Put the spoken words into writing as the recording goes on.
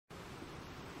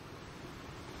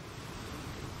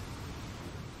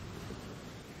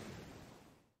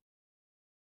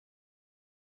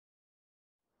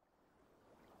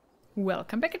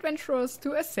Welcome back, adventurers,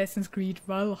 to Assassin's Creed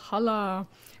Valhalla.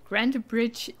 Grand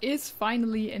Bridge is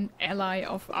finally an ally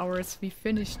of ours. We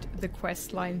finished the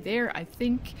quest line there, I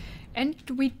think, and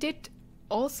we did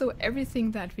also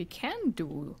everything that we can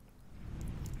do.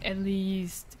 At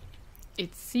least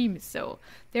it seems so.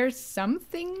 There's some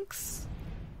things,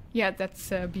 yeah, that's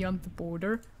beyond the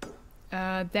border,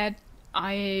 that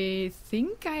I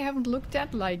think I haven't looked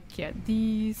at, like, yeah,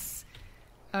 these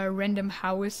random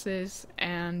houses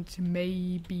and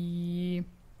maybe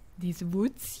these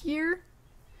woods here.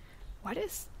 What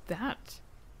is that?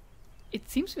 It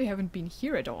seems we haven't been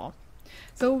here at all.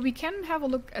 So we can have a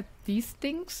look at these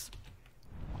things,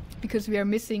 because we are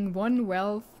missing 1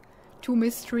 wealth, 2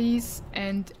 mysteries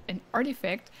and an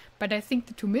artifact. But I think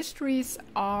the 2 mysteries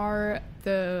are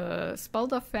the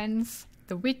Spalda Fence,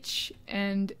 the Witch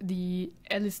and the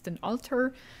Elliston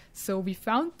Altar. So we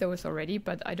found those already,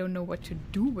 but I don't know what to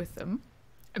do with them.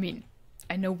 I mean,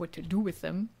 I know what to do with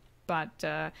them, but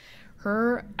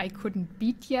her I couldn't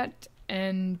beat yet,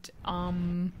 and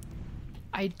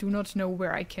I do not know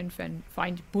where I can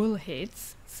find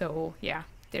bullheads. So yeah,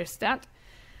 there's that.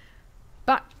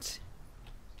 But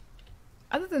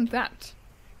other than that,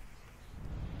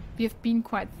 we have been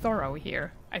quite thorough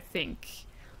here, I think.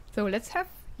 So let's have,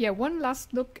 yeah, one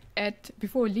last look at,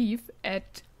 before we leave,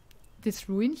 at this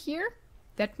ruin here.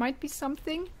 That might be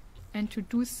something. And to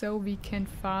do so, we can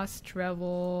fast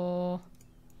travel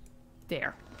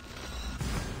there.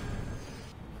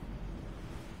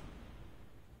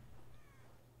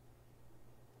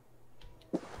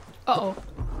 Uh-oh.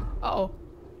 Uh-oh.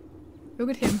 Look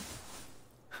at him.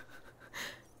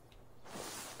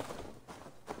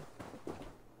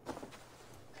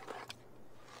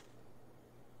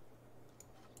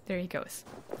 There he goes.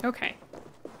 Okay.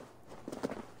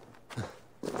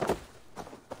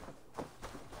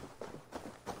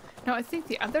 Now I think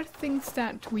the other things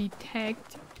that we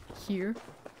tagged here...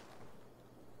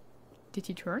 Did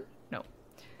he turn? No.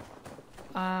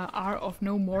 Are of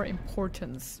no more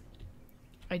importance.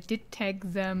 I did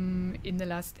tag them in the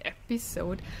last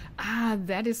episode. Ah,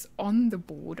 that is on the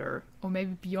border. Or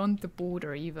maybe beyond the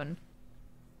border even.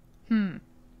 Yeah,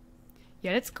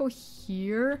 let's go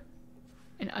here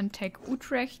and untag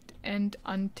Utrecht and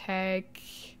untag...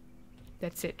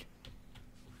 That's it.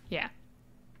 Yeah.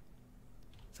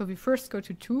 So we first go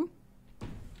to 2.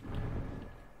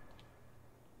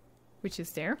 Which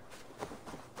is there.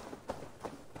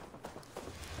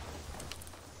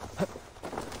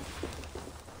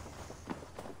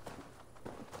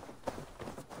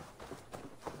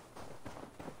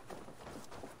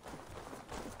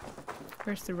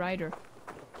 Where's the rider?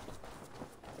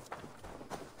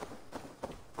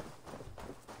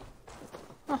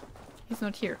 Oh, he's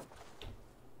not here.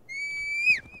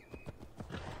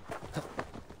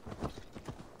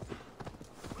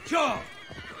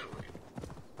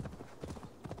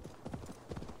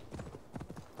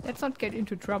 Let's not get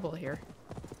into trouble here.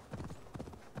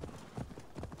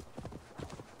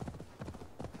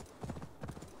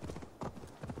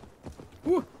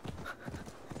 Ooh.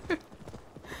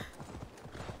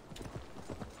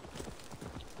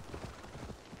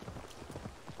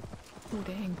 Oh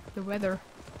dang, the weather.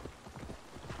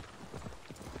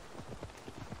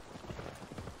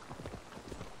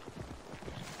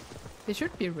 There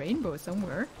should be a rainbow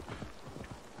somewhere.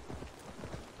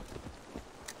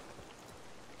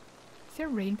 Is there a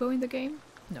rainbow in the game?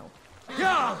 No.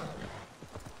 Yeah!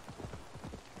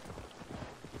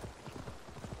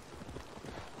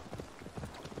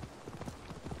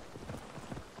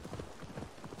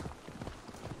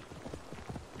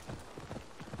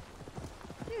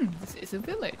 This is a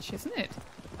village, isn't it?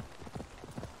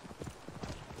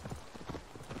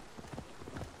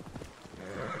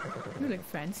 You look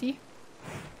fancy.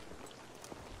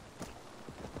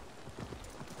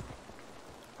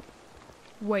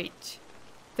 Wait,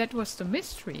 that was the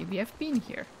mystery. We have been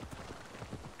here.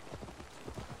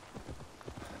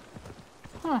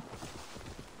 Huh.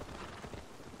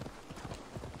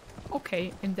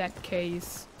 Okay, in that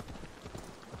case...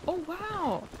 Oh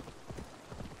wow!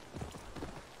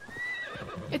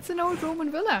 It's an old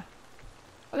Roman villa!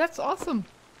 Oh, that's awesome!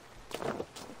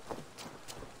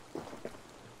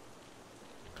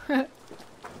 A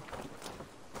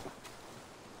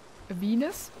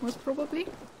Venus, most probably.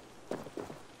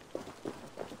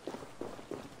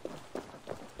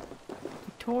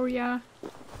 Victoria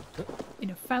in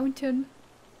a fountain.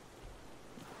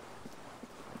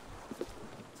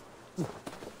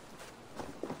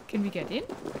 Can we get in?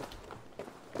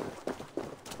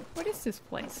 What is this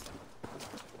place?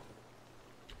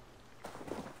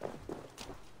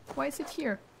 Why is it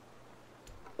here?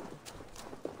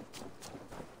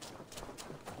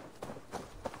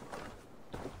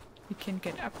 can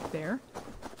get up there.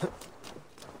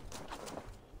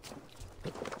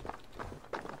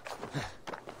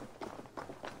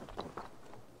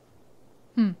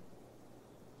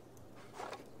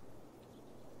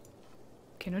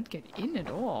 Cannot get in at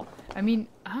all. I mean,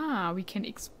 we can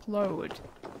explode.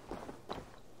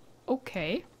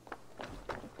 Okay.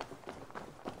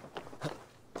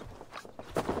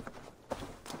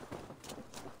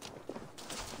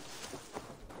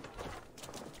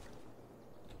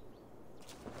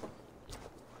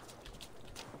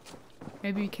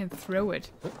 Maybe we can throw it.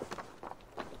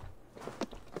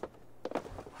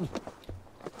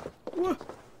 Whoa.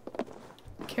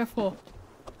 Careful.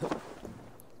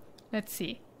 Let's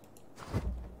see.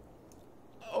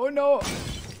 Oh no!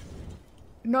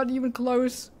 Not even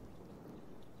close.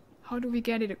 How do we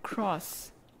get it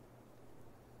across?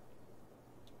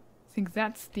 I think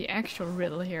that's the actual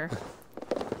riddle here.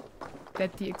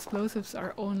 That the explosives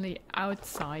are only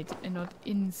outside and not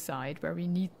inside where we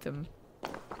need them.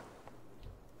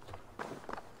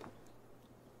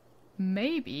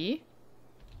 Maybe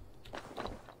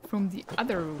from the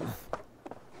other roof.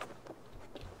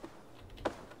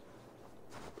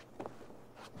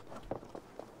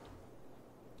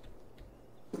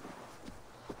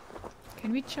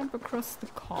 Can we jump across the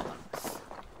columns?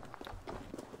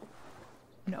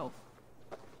 No.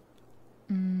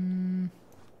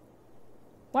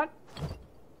 What?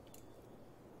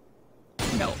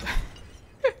 No.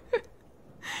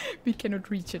 We cannot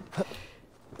reach it.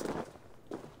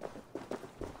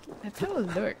 Let's have a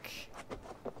look.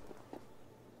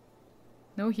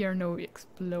 No, here are no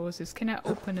explosives. Can I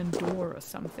open a door or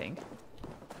something?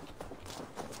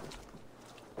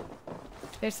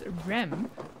 There's a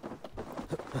ramp.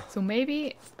 So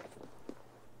maybe...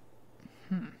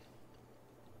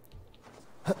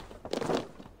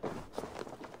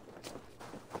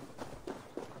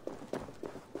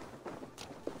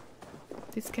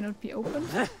 This cannot be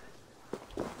opened?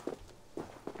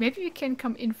 Maybe we can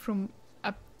come in from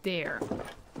up there.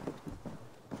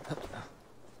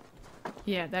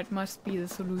 Yeah, that must be the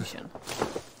solution.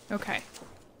 Okay.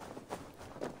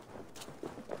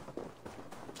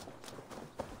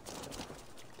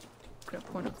 Grab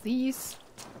one of these.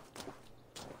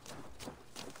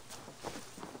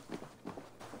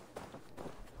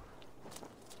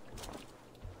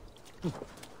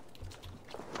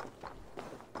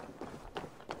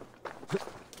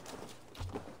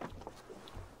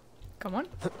 Come on.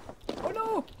 Oh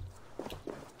no!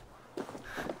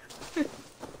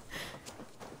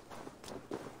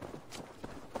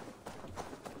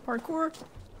 Parkour.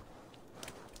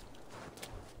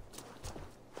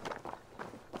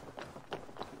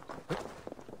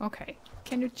 Okay.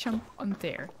 Can you jump on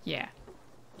there? Yeah.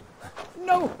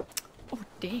 No! Oh,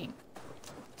 dang.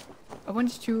 I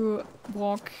wanted to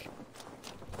walk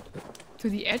to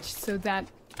the edge so that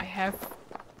I have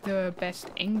the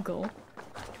best angle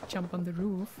to jump on the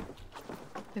roof.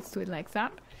 Let's do it like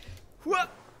that.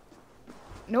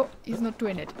 No, he's not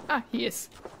doing it. Ah, he is.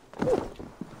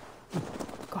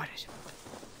 Got it.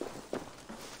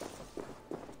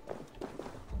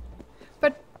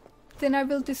 But then I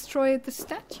will destroy the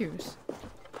statues.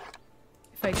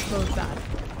 If I explode that.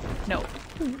 No.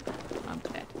 I'm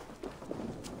dead.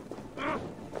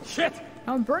 Shit!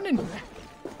 I'm burning.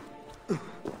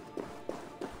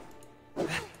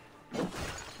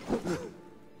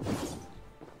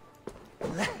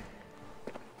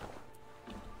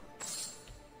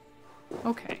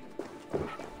 Okay.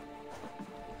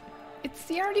 It's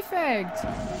the artifact.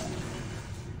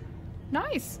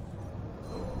 Nice.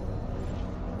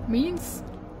 Means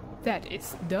that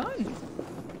it's done.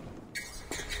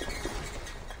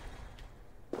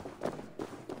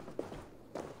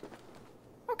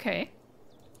 Okay.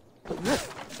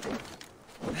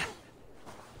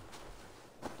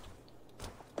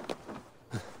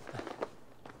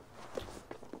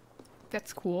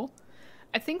 That's cool.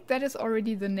 I think that is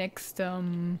already the next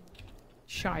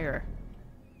Shire.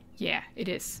 Yeah, it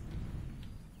is.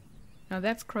 Now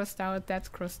that's crossed out, that's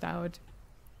crossed out.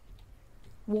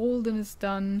 Walden is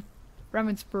done.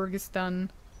 Ravensburg is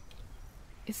done.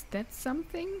 Is that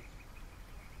something?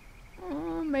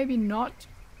 Maybe not.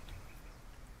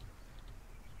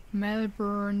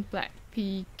 Melbourne, Black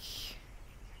Peak.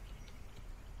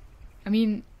 I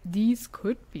mean, these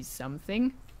could be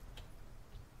something.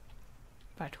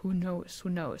 But who knows? Who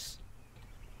knows?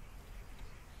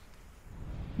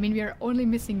 I mean, we are only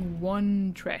missing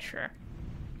one treasure.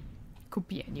 Could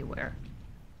be anywhere.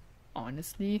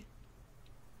 Honestly.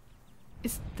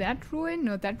 Is that ruin?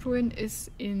 No, that ruin is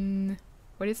in...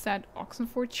 What is that?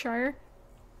 Oxenfordshire?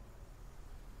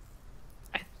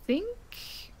 I think...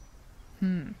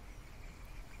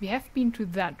 We have been to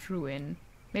that ruin.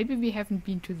 Maybe we haven't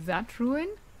been to that ruin?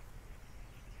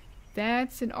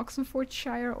 That's in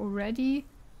Oxenfordshire already?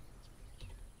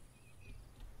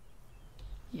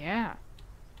 Yeah.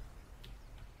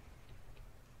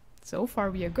 So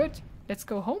far we are good. Let's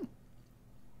go home.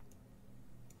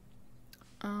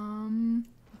 We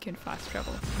can fast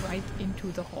travel right into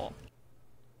the hall.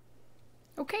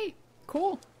 Okay,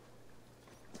 cool.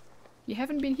 We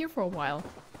haven't been here for a while.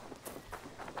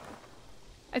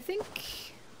 I think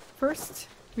first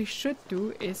we should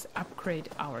do is upgrade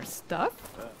our stuff.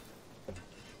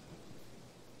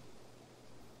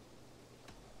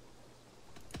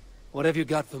 What have you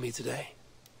got for me today?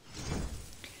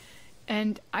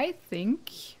 And I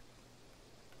think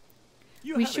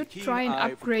we should try and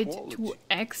upgrade to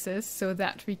axes so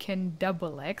that we can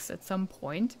double axe at some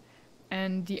point.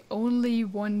 And the only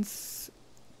ones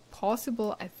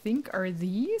possible, I think, are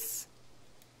these.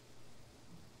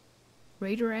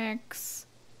 Raider axe.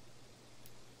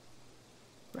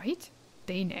 Right?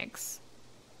 Dane axe.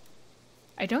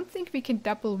 I don't think we can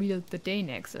double wield the Dane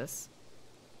axes.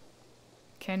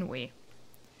 Can we?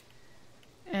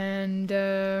 And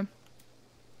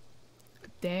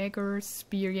dagger,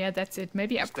 spear, yeah, that's it.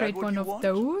 Maybe upgrade one of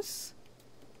those.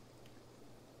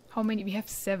 How many? We have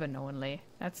 7 only.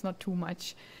 That's not too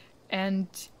much. And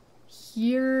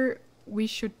here we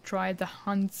should try the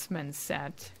huntsman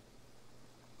set.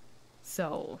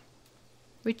 So,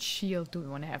 which shield do we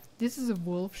want to have? This is a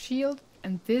wolf shield,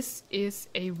 and this is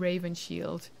a raven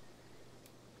shield.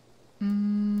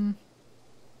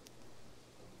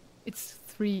 It's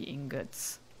 3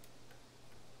 ingots.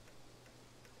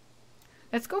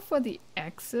 Let's go for the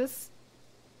axes.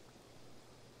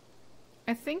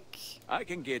 I think... I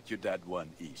can get you that one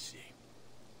easy.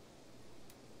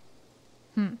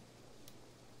 I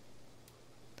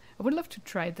would love to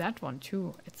try that one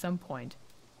too, at some point.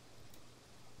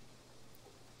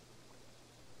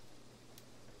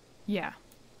 Yeah.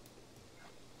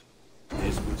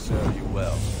 This will serve you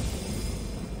well.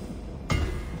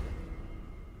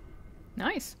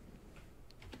 Nice.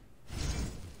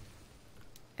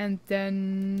 And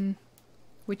then...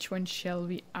 which one shall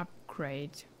we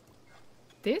upgrade?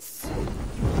 This?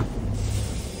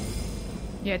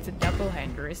 Yeah, it's a double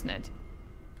hander, isn't it?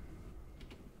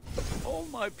 All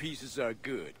my pieces are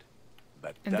good,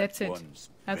 but and that's it.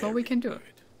 That's all we can do.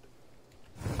 Good.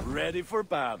 Ready for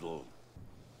battle.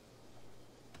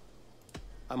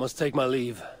 I must take my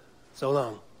leave. So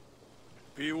long.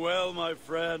 Be well, my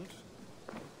friend.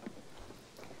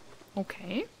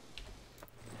 Okay.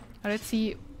 Now let's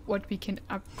see what we can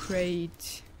upgrade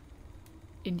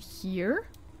in here.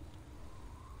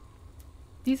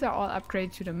 These are all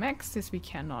upgraded to the max. This we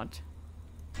cannot.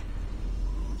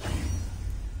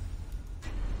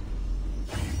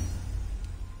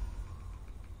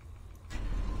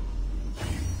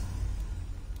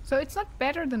 So it's not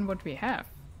better than what we have.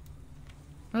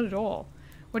 Not at all.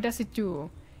 What does it do?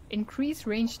 Increase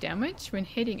range damage when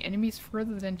hitting enemies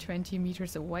further than 20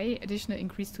 meters away. Additional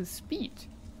increase to speed.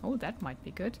 Oh, that might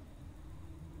be good.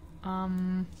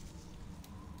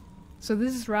 So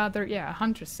this is rather, yeah, a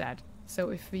hunter set. So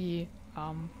if we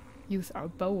use our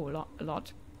bow a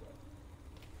lot,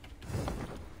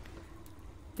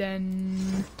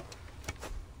 then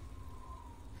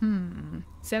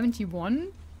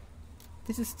 71.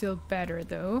 This is still better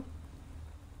though.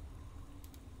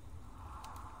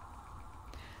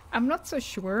 I'm not so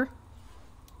sure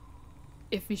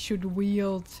if we should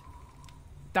wield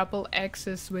double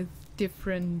axes with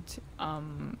different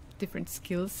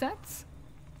skill sets.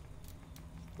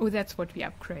 Oh, that's what we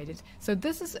upgraded. So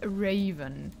this is a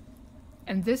raven,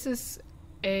 and this is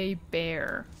a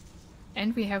bear,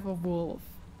 and we have a wolf.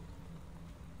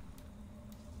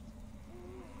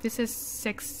 This is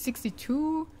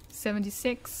 62,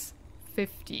 76,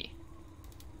 50.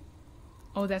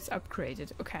 Oh, that's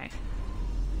upgraded. Okay.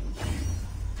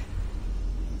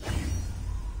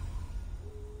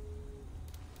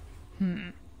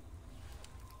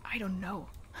 I don't know.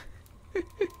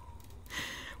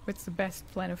 What's the best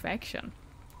plan of action?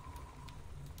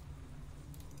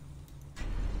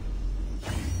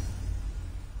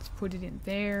 Let's put it in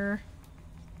there.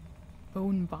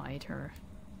 Bone biter.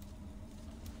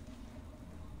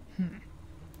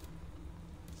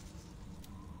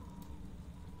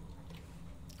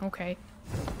 Okay.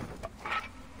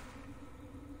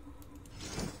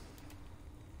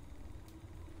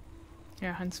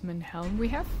 Yeah, huntsman helm we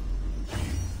have.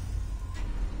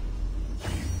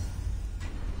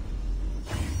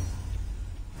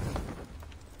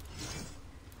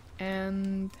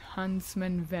 And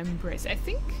huntsman vambrace. I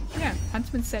think, yeah,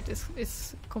 huntsman set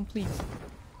is complete.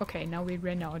 Okay, now we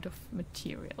ran out of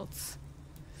materials.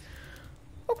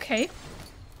 Okay.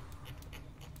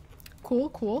 Cool,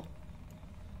 cool.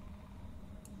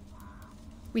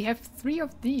 We have 3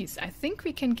 of these. I think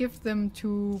we can give them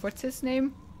to... What's his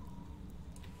name?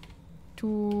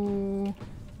 To...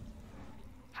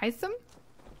 Hytham?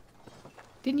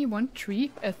 Didn't you want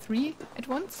 3 at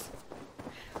once?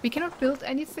 We cannot build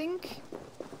anything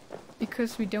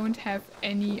because we don't have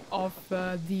any of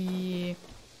the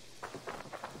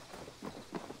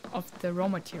raw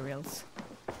materials.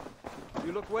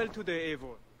 You look well today,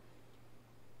 Eivor.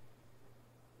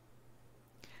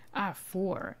 Ah,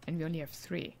 4, and we only have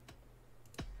 3.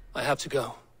 I have to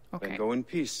go. Okay, Then go in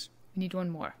peace. we need 1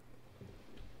 more.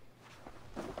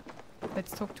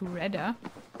 Let's talk to Redda.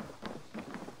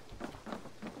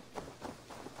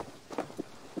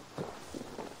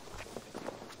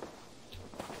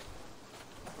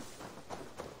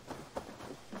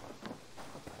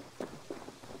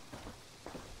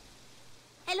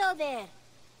 Hello there.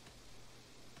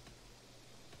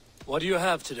 What do you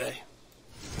have today?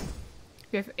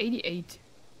 We have 88.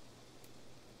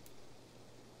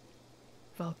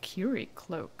 Valkyrie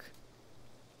cloak.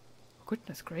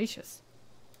 Goodness gracious.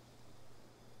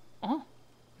 Oh,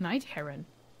 night heron.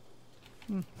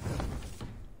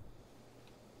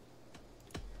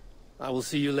 I will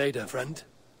see you later, friend.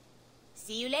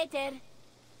 See you later.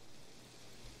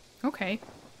 Okay.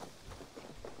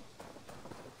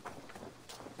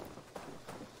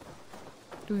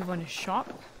 Do we want to shop?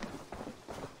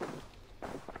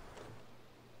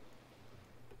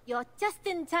 You're just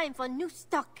in time for new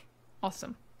stock.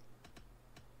 Awesome.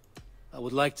 I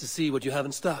would like to see what you have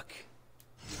in stock.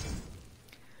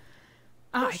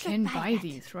 Ah, I should can buy buy that.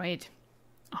 these, right?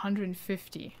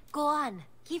 150. Go on,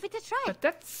 give it a try. But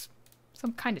that's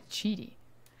some kind of cheaty.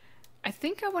 I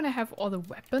think I want to have all the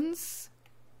weapons,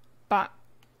 but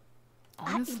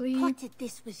honestly... I imported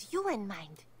this with you in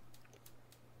mind.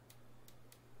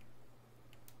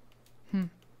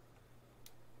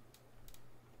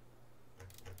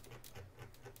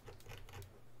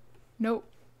 No,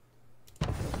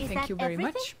 Is thank that you very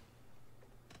everything? much.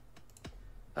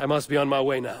 I must be on my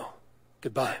way now.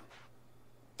 Goodbye.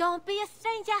 Don't be a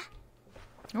stranger.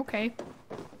 Okay.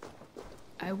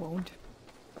 I won't.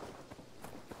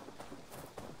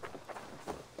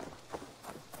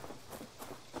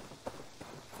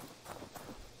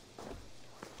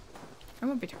 I'm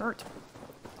a bit hurt.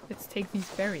 Let's take these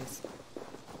berries.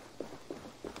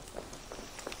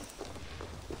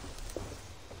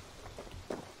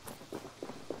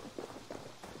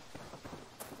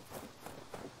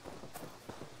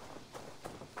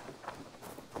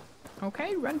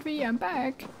 Okay, Rundry, I'm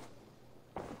back.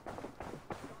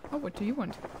 Oh, what do you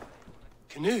want?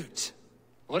 Knut,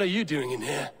 what are you doing in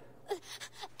here?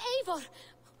 Eivor,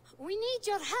 we need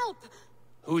your help.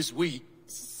 Who's we?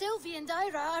 Sylvie and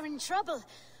Ira are in trouble.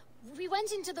 We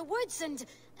went into the woods and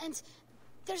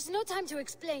there's no time to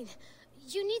explain.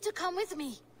 You need to come with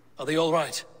me. Are they all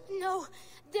right? No,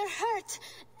 they're hurt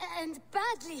and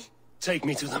badly. Take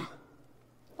me to them.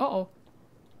 Uh-oh.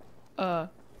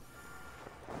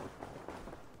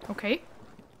 Okay.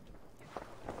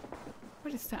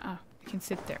 What is that? Ah, you can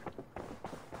sit there.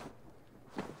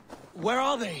 Where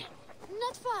are they?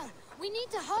 Not far. We need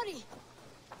to hurry.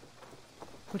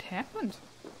 What happened?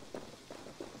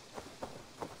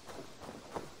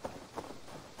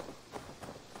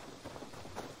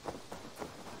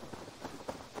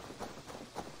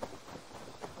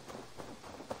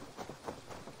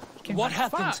 He can What run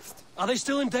happened? fast. Are they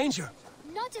still in danger?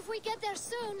 Not if we get there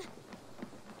soon.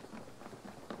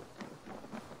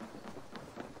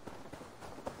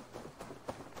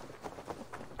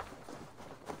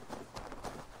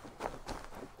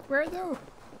 Where though?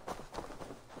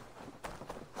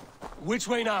 Which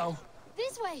way now?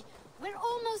 This way. We're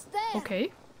almost there.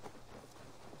 Okay.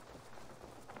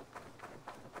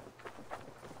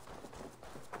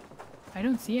 I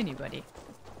don't see anybody.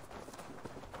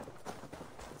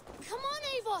 Come on,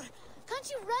 Eivor.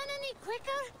 Can't you run any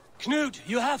quicker? Knut,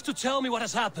 you have to tell me what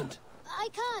has happened. I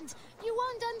can't. You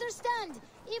won't understand.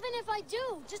 Even if I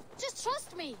do, just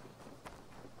trust me.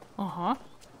 Uh-huh.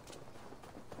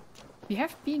 We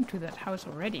have been to that house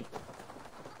already.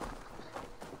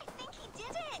 I think he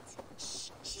did it. Shh.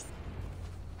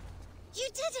 You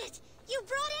did it. You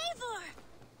brought Eivor.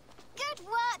 Good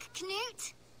work,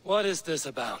 Knut. What is this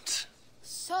about?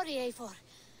 Sorry, Eivor.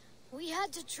 We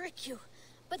had to trick you.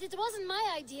 But it wasn't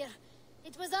my idea.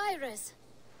 It was Ira's.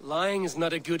 Lying is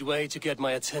not a good way to get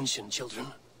my attention, children.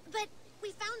 But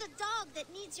we found a dog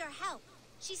that needs your help.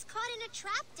 She's caught in a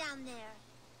trap down there.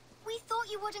 We thought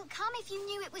you wouldn't come if you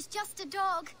knew it was just a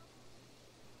dog.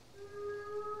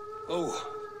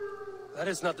 Oh, that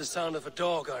is not the sound of a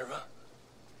dog, Ira.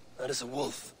 That is a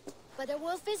wolf. But a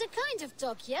wolf is a kind of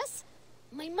dog, yes?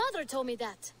 My mother told me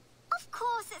that. Of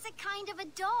course it's a kind of a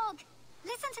dog.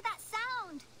 Listen to that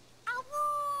sound.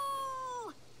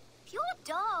 Awoo! Pure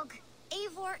dog.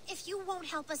 Eivor, if you won't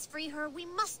help us free her, we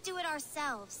must do it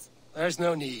ourselves. There's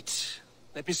no need.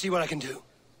 Let me see what I can do.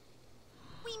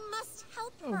 We must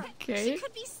help her. Okay. She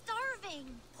could be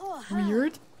starving. Poor her.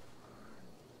 Weird.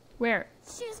 Where?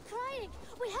 She's crying.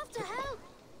 We have to help.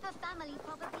 Her family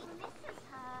probably misses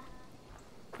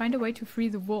her. Find a way to free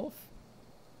the wolf.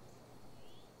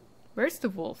 Where's the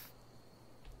wolf?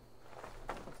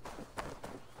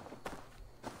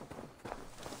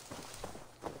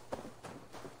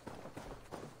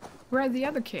 Where are the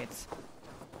other kids?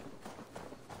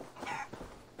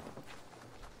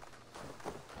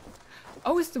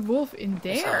 Oh, is the wolf in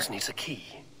This there? house needs a key.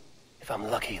 If I'm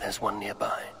lucky, there's one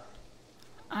nearby.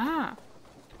 Ah,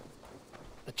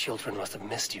 The children must have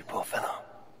missed you, poor fellow.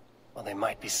 Or they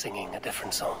might be singing a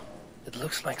different song. It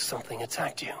looks like something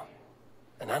attacked you.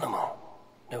 An animal.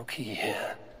 No key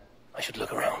here. I should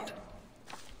look around.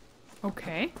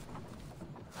 okay.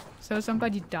 So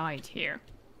somebody died here.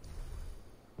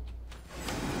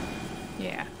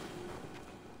 Yeah.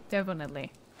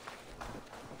 Definitely.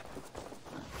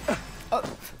 Oh.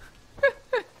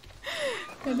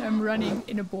 And I'm running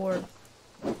in a board.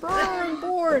 Burn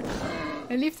board!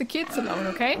 And leave the kids alone,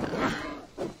 okay?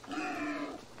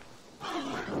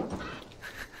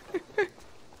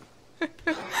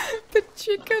 The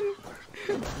chicken!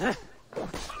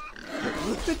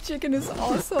 The chicken is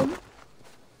awesome.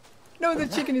 No, the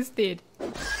chicken is dead.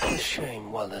 It's a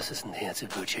shame Wallace isn't here to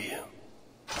butcher you.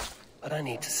 But I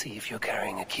need to see if you're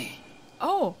carrying a key.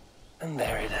 Oh, And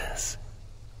there it is.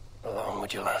 Along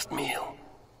with your last meal.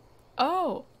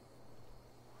 oh.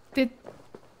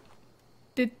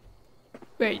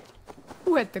 Wait,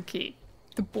 who had the key?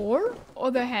 The boar or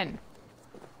the hen?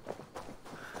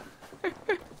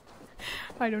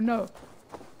 I don't know.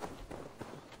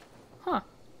 Huh.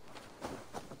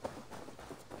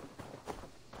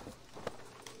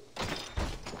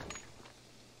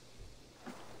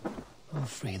 I'll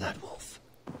free that wolf.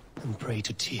 And pray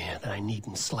to Tyr that I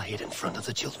needn't slay it in front of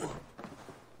the children.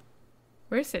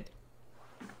 Where is it?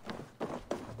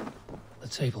 The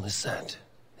table is set.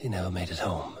 He never made it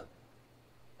home.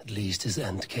 At least his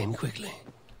end came quickly.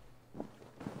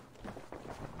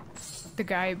 The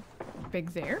guy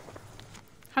back there?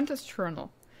 Hunter's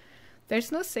Journal.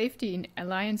 There's no safety in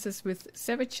alliances with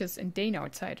savages and Dane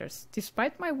outsiders.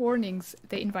 Despite my warnings,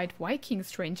 they invite Viking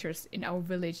strangers in our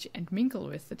village and mingle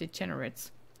with the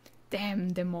degenerates. Damn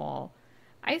them all.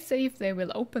 I say if they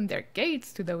will open their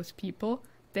gates to those people,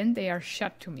 then they are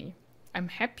shut to me. I'm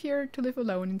happier to live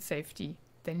alone in safety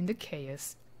than in the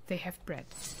chaos they have bred.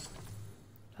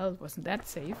 Well, wasn't that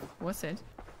safe, was it?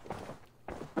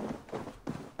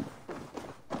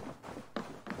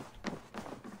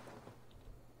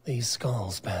 These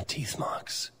skulls bear teeth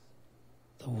marks.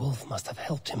 The wolf must have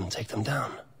helped him take them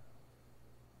down.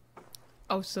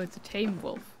 Oh, so it's a tame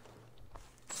wolf.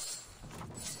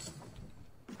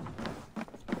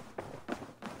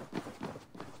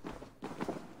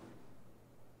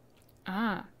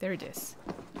 Ah, there it is.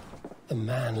 The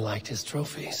man liked his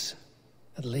trophies.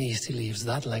 At least he leaves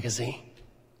that legacy.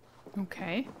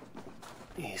 Okay.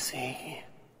 Easy.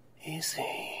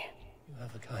 Easy. You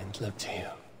have a kind lip to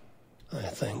you, I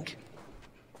think.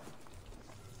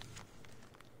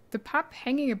 The pup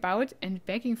hanging about and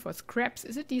begging for scraps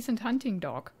is a decent hunting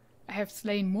dog. I have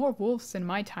slain more wolves in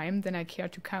my time than I care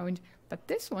to count, but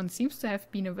this one seems to have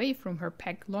been away from her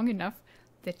pack long enough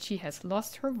that she has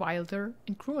lost her wilder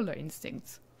and crueler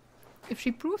instincts. If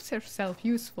she proves herself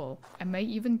useful, I may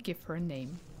even give her a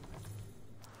name.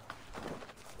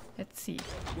 Let's see.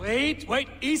 Wait,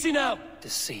 easy now!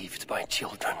 Deceived by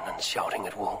children and shouting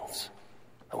at wolves.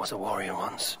 I was a warrior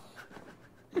once.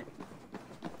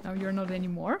 Now you're not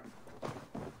anymore?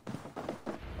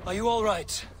 Are you all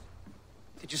right?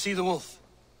 Did you see the wolf?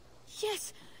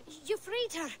 Yes, you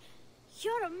freed her.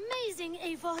 You're amazing,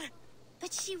 Eivor.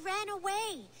 But she ran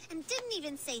away and didn't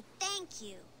even say thank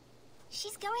you.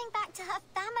 She's going back to her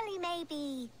family,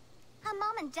 maybe. Her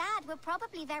mom and dad were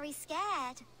probably very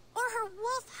scared. Or her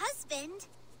wolf husband.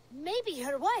 Maybe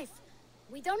her wife.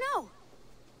 We don't know.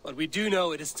 But we do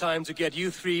know it is time to get you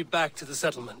three back to the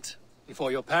settlement.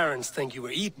 Before your parents think you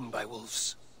were eaten by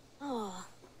wolves. Oh,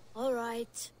 all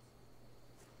right.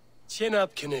 Chin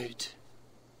up, Canute.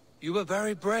 You were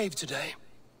very brave today.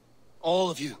 All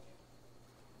of you.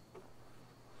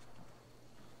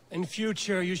 In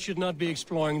future, you should not be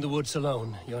exploring the woods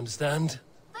alone, you understand?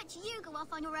 But you go off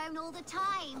on your own all the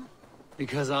time.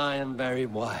 Because I am very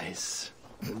wise.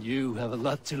 And you have a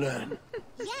lot to learn.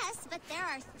 Yes, But there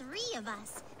are 3 of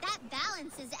us. That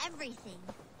balances everything.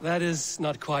 That is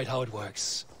not quite how it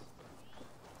works.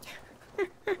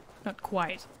 Not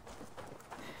quite.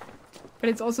 But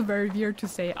it's also very weird to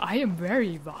say, I am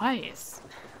very wise.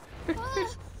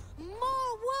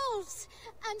 More wolves!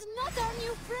 And not our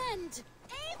new friend!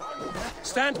 Eivor!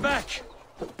 Stand back!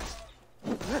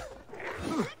 Look there!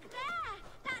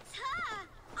 That's her!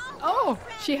 Our Oh, wolf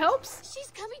friend. she helps?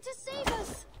 She's coming to save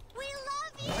us! We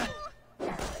love you!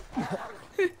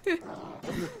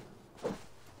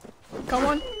 Come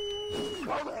on.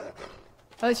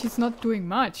 Well, she's not doing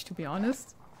much, to be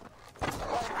honest.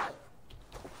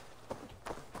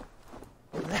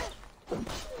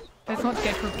 Let's not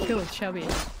get her killed, shall we?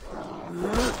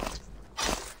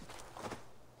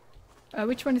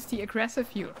 Which one is the aggressive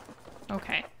view?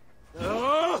 Okay.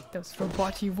 Those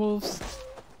roboty wolves.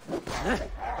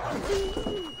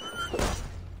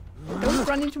 Don't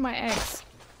run into my eggs.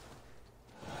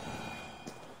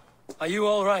 Are you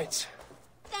all right?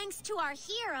 Thanks to our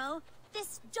hero,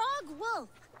 this dog wolf.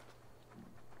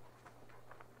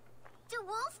 De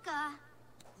Wolfga.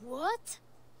 What?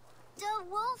 De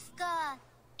Wolfga.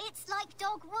 It's like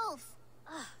dog wolf.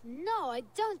 No, I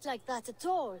don't like that at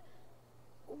all.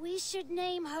 We should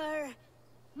name her...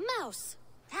 Mouse.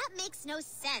 That makes no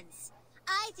sense.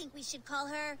 I think we should call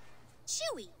her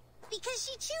Chewy, because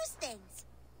she chews things.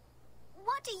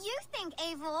 What do you think,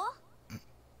 Eivor?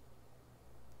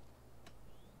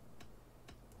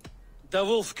 Da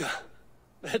Wolfka.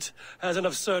 It has an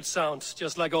absurd sound,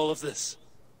 just like all of this.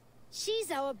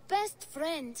 She's our best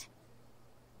friend.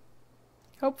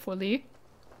 Hopefully.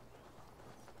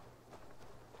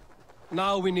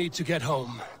 Now we need to get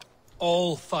home.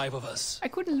 All 5 of us. I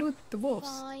couldn't loot the wolves.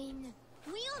 Fine.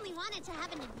 We only wanted to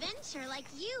have an adventure like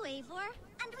you, Eivor.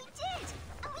 And we did.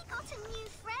 And we got a new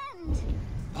friend.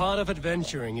 Part of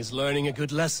adventuring is learning a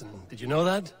good lesson. Did you know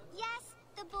that? Yes,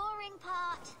 the boring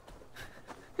part.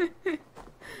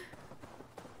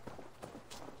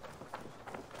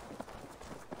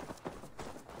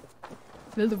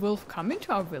 Will the wolf come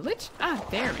into our village? Ah,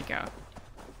 there we go.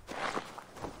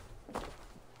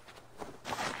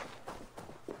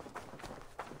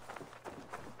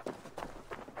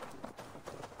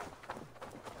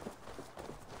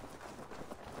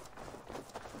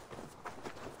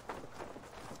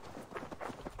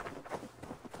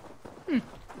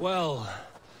 Well,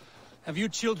 have you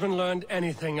children learned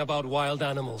anything about wild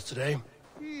animals today?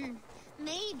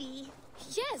 Maybe.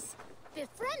 Yes,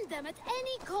 befriend them at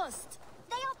any cost.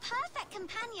 They are perfect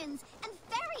companions and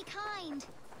very kind.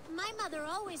 My mother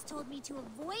always told me to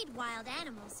avoid wild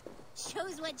animals.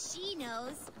 Shows what she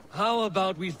knows. How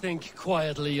about we think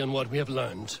quietly on what we have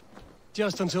learned?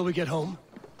 Just until we get home?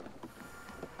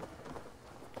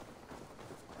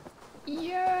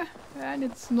 Yeah, and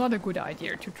it's not a good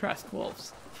idea to trust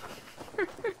wolves.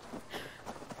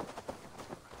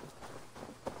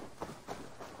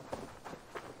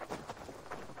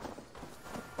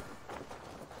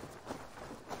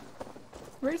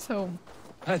 Where's home?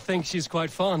 I think she's quite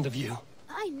fond of you.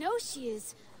 I know she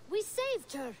is. We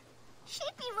saved her.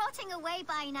 She'd be rotting away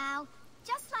by now.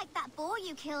 Just like that boar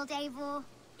you killed, Eivor.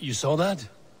 You saw that?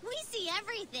 We see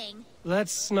everything.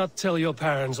 Let's not tell your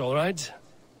parents, all right?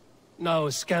 Now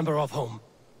scamper off home.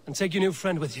 And take your new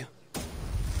friend with you.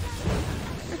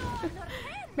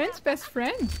 Man's best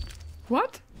friend.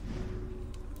 What?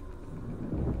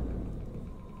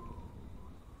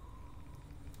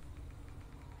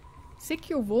 Sick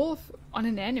your wolf on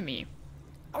an enemy.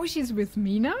 Oh, she's with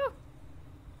me now?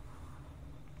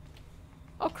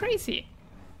 Oh, crazy.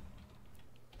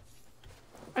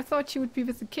 I thought she would be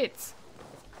with the kids.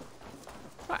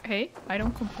 But hey, I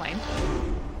don't complain.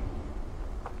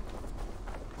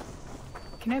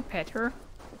 Can I pet her?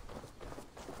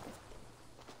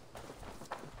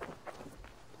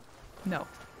 No.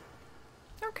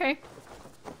 Okay.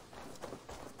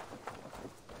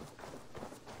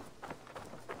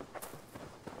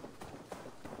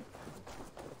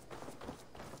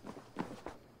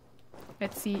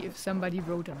 Let's see if somebody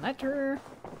wrote a letter.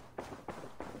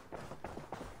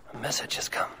 A message has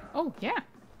come. Oh, yeah.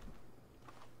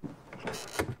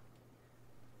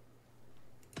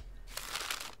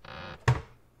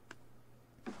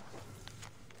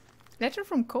 Letter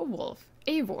from Cowolf.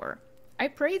 Eivor. I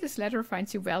pray this letter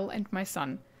finds you well and my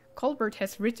son. Colbert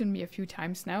has written me a few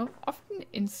times now, often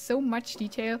in so much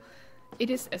detail, it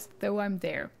is as though I'm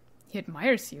there. He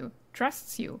admires you,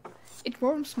 trusts you. It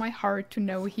warms my heart to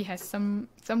know he has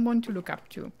someone to look up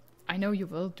to. I know you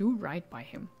will do right by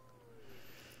him.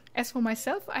 As for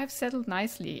myself, I have settled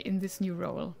nicely in this new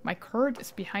role. My court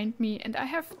is behind me and I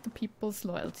have the people's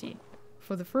loyalty.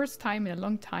 For the first time in a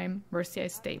long time, Mercia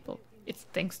is stable. It's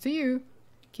thanks to you,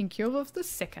 King Kjolulf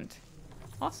II.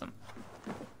 Awesome.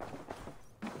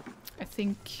 I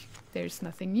think there's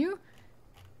nothing new.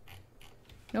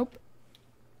 Nope.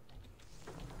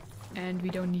 And we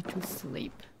don't need to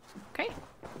sleep. Okay.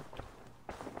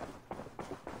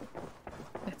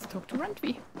 Let's talk to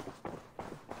Randvi.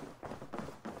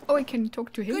 Oh, I can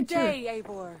talk to him Good too. day,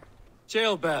 Eivor.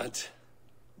 Jailbird.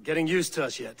 Getting used to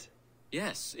us yet?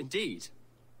 Yes, indeed.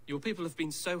 Your people have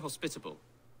been so hospitable,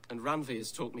 and Randvi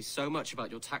has taught me so much about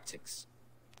your tactics.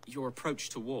 Your approach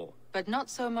to war. But not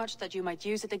so much that you might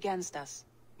use it against us.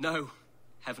 No,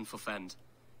 heaven forfend.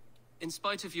 In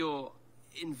spite of your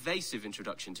invasive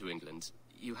introduction to England,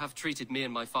 you have treated me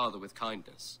and my father with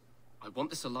kindness. I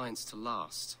want this alliance to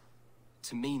last,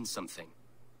 to mean something.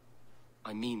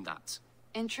 I mean that.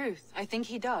 In truth, I think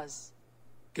he does.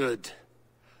 Good.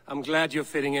 I'm glad you're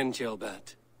fitting in,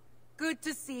 Jailbird. Good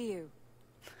to see you.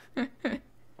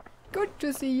 Good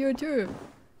to see you too.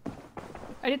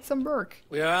 I did some work.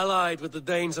 We are allied with the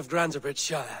Danes of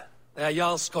Grantebridgeshire. Their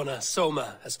Jarlskona,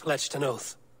 Soma, has pledged an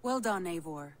oath. Well done,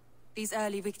 Eivor. These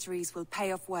early victories will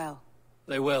pay off well.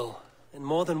 They will. In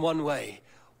more than one way.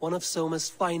 One of Soma's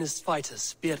finest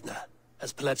fighters, Birna,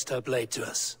 has pledged her blade to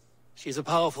us. She's a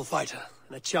powerful fighter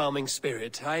and a charming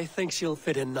spirit. I think she'll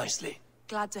fit in nicely.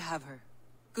 Glad to have her.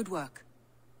 Good work.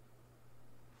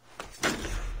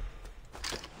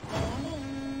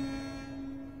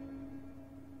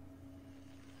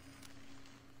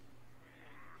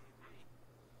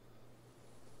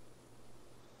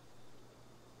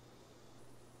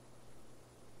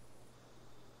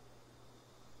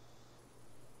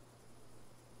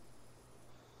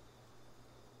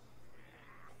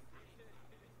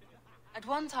 At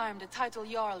one time, the title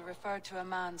Jarl referred to a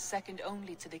man second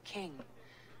only to the king.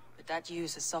 But that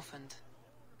use has softened.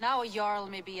 Now a Jarl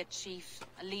may be a chief,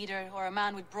 a leader, or a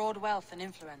man with broad wealth and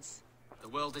influence. The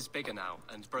world is bigger now,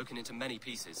 and broken into many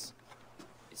pieces.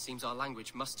 It seems our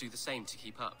language must do the same to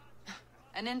keep up.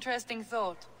 An interesting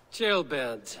thought.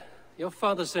 Jailbird, your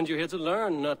father sent you here to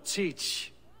learn, not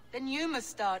teach. Then you must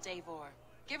start, Eivor.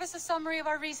 Give us a summary of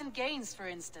our recent gains, for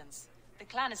instance. The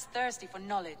clan is thirsty for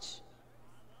knowledge.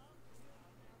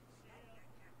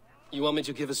 You want me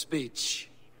to give a speech?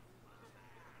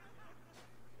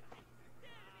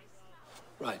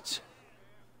 Right.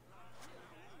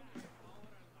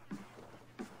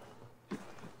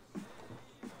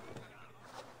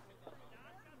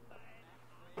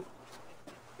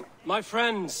 My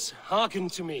friends, hearken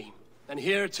to me, and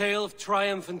hear a tale of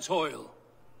triumph and toil.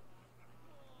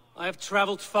 I have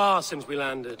traveled far since we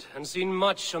landed, and seen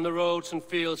much on the roads and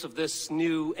fields of this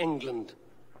new England.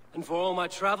 And for all my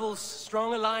travels,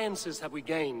 strong alliances have we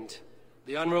gained.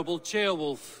 The Honorable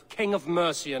Ceolwulf, King of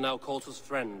Mercia, now calls us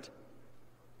friend.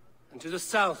 And to the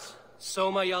south,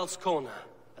 Soma Jarlskona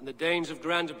and the Danes of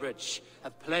Grantebridge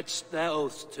have pledged their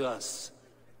oath to us.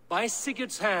 By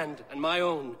Sigurd's hand and my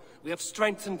own, we have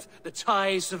strengthened the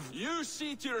ties of... You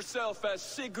see to yourself as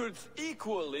Sigurd's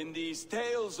equal in these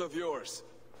tales of yours.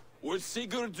 Would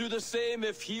Sigurd do the same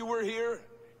if he were here?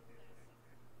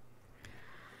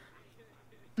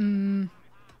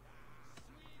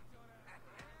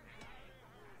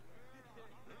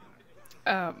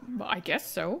 I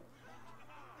guess so.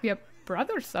 We are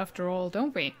brothers after all,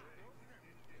 don't we?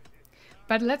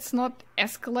 But let's not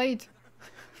escalate.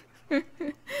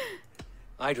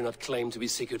 I do not claim to be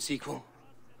Sigurd's equal,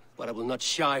 but I will not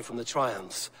shy from the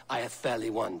triumphs I have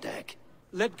fairly won, Dag.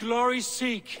 Let glory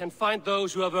seek and find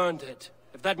those who have earned it.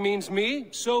 If that means me,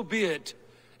 so be it.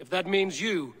 If that means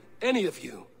you, any of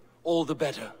you, all the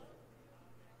better.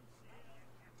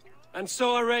 And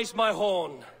so I raise my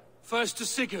horn, first to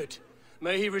Sigurd,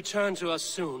 may he return to us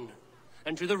soon,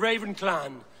 and to the Raven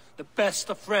clan, the best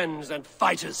of friends and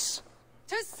fighters.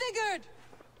 To Sigurd!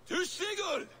 To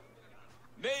Sigurd!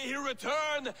 May he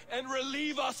return and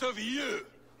relieve us of you!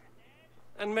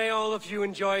 And may all of you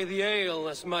enjoy the ale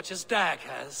as much as Dag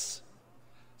has.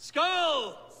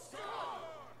 Skull!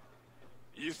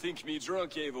 You think me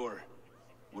drunk, Eivor?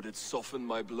 Would it soften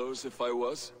my blows if I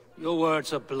was? Your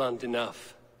words are blunt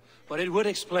enough, but it would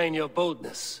explain your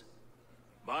boldness.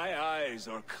 My eyes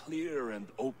are clear and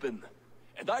open,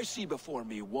 and I see before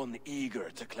me one eager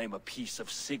to claim a piece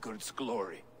of Sigurd's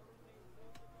glory.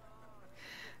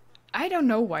 I don't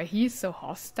know why he's so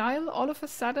hostile all of a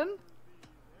sudden.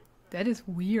 That is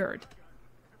weird.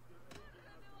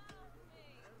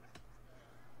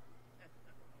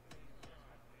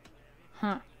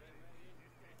 Huh.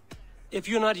 If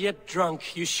you're not yet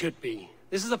drunk, you should be.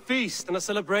 This is a feast and a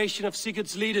celebration of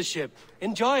Sigurd's leadership.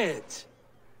 Enjoy it.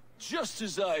 Just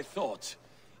as I thought.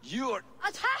 You're...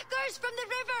 Attackers from the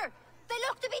river! They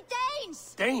look to be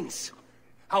Danes! Danes?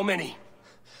 How many?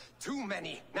 Too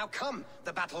many. Now come.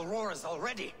 The battle roars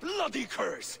already. Bloody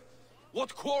curse!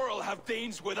 What quarrel have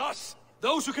Danes with us?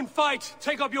 Those who can fight,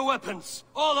 take up your weapons.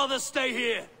 All others stay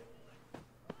here.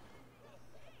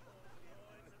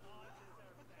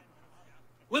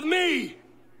 With me!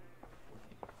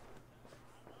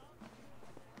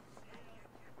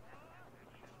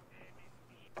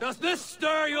 Does this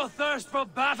stir your thirst for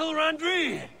battle,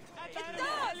 Randri?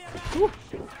 Ooh.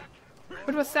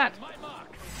 What was that?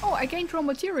 Oh, I gained raw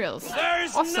materials.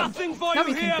 There's Awesome. nothing for Now you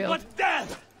we can here build. but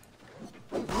death!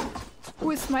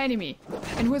 Who is my enemy?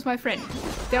 And who is my friend?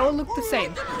 They all look the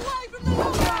same.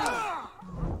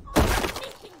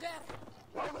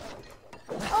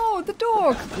 Oh, the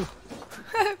dog!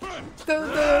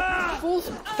 the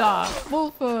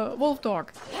wolf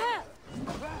dog.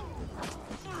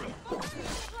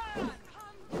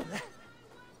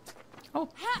 Oh,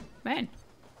 man.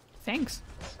 Thanks.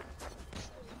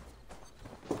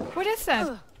 What is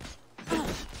that?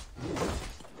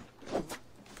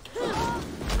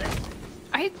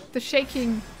 I hate the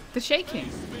shaking. The shaking.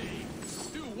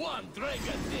 Do one dragon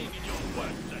thing in your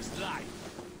worthless life.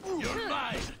 You're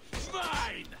mine!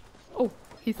 Mine! Oh,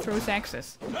 he throws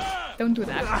axes. Don't do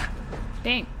that.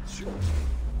 Dang.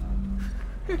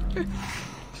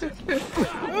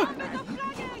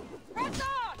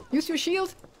 Use your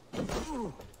shield.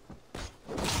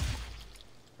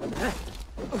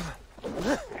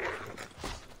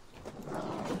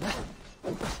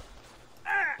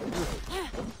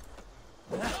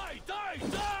 Die! Die!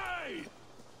 Die!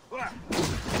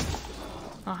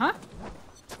 Uh-huh.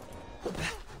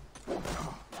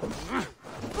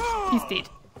 He's dead.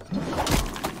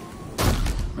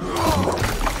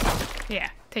 Yeah,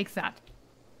 take that.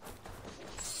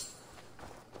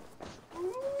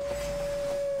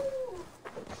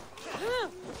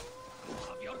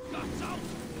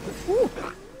 Ooh,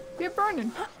 we're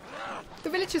burning. The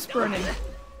village is burning.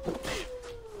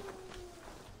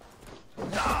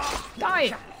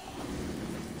 Die!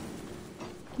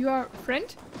 You are a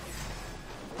friend?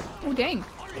 Oh, dang.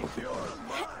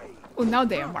 Oh, now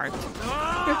they are marked.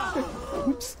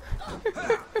 Oops.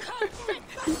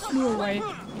 He flew away.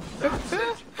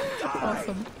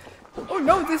 Awesome. Oh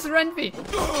no, this is Renvi.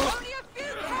 Only a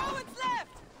few cowards left!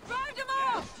 Round them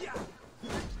off!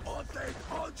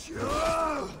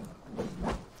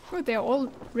 Oh, they're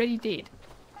already dead.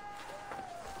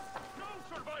 No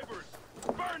survivors!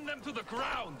 Burn them to the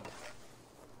ground!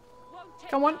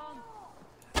 Come on.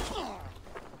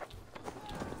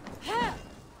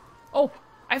 Oh,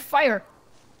 I fire.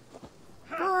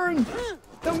 Burn!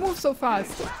 Don't move so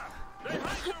fast. They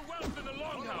hide their wealth in the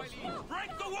longhouse!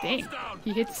 Break the walls Dang, down!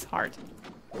 he hits hard.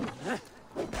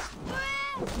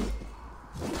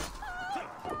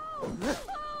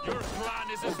 Your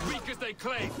clan is as weak as they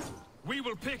claim. We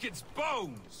will pick its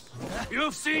bones.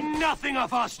 You've seen nothing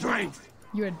of our strength.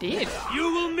 You're dead.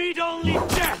 You will meet only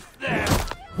death there.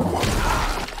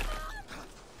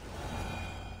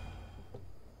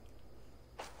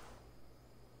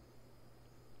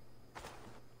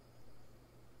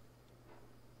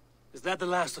 Is that the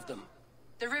last of them?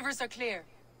 The rivers are clear.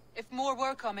 If more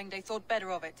were coming, they thought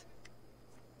better of it.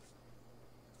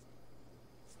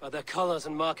 By their colors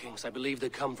and markings, I believe they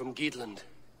come from Geatland.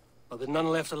 But with none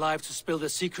left alive to spill their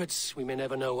secrets, we may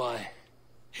never know why.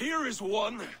 Here is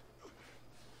one.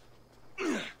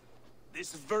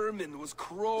 This vermin was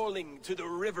crawling to the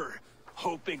river,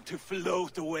 hoping to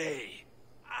float away.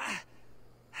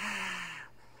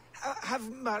 Have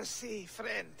mercy,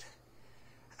 friend.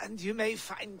 And you may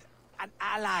find an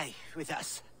ally with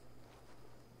us.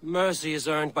 Mercy is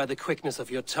earned by the quickness of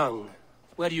your tongue.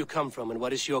 Where do you come from, and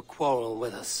what is your quarrel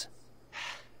with us?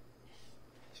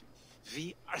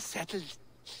 We are settled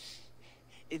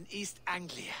in East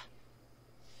Anglia.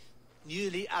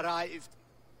 Newly arrived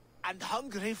and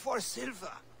hungry for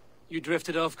silver. You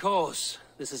drifted off course.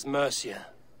 This is Mercia.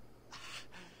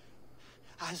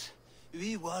 As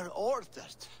we were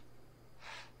ordered.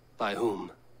 By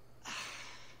whom?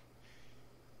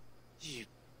 You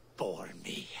bore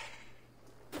me.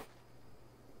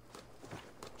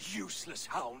 Useless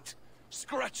hound.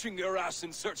 Scratching your ass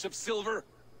in search of silver.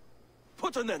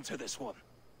 Put an end to this one.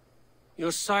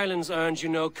 Your silence earned you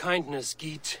no kindness,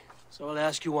 Geet. So I'll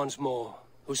ask you once more.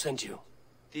 Who sent you?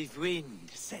 The wind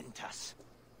sent us.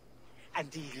 And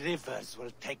the rivers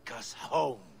will take us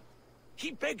home.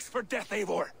 He begs for death,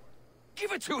 Eivor.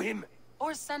 Give it to him.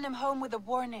 Or send him home with a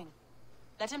warning.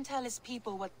 Let him tell his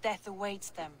people what death awaits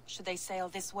them, should they sail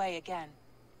this way again.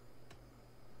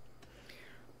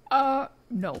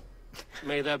 No.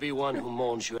 May there be one who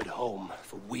mourns you at home,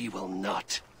 for we will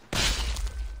not.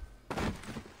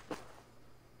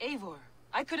 Eivor,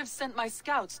 I could have sent my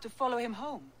scouts to follow him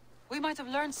home. We might have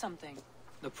learned something.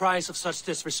 The price of such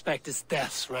disrespect is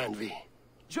death, Randvi.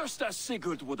 Just as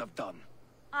Sigurd would have done.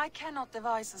 I cannot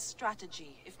devise a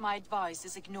strategy if my advice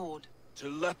is ignored. To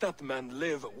let that man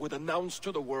live would announce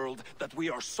to the world that we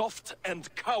are soft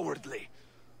and cowardly.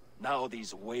 Now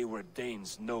these wayward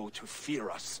Danes know to fear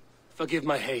us. Forgive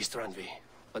my haste, Randvi,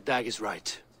 but Dag is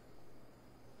right.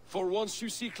 For once you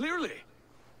see clearly.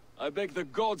 I beg the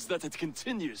gods that it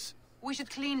continues. We should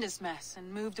clean this mess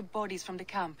and move the bodies from the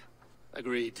camp.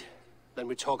 Agreed. Then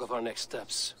we talk of our next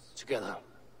steps, together.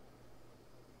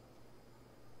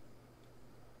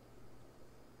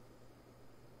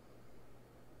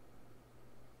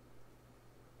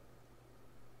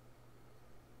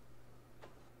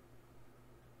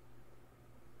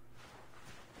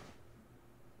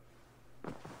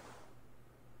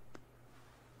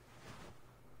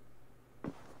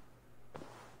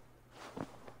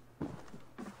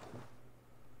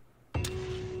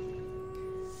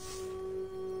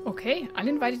 Okay,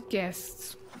 uninvited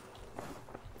guests.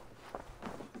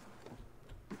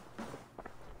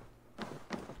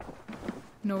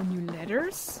 No new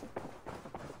letters.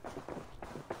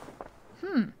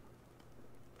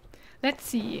 Let's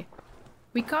see.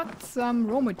 We got some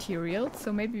raw materials,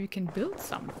 so maybe we can build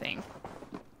something.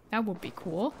 That would be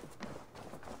cool.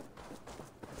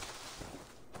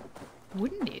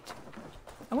 Wouldn't it?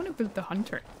 I want to build the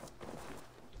hunter.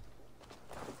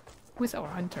 Who's our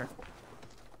hunter?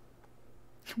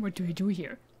 What do we do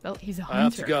here? Well, he's a hunter. I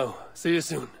have to go. See you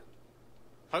soon.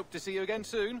 Hope to see you again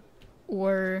soon.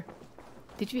 Or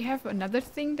did we have another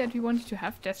thing that we wanted to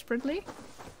have desperately?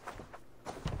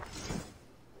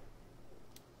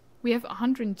 We have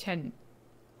 110.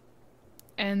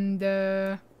 And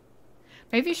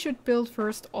maybe we should build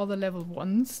first all the level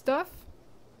 1 stuff.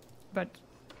 But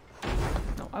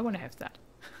no, I want to have that.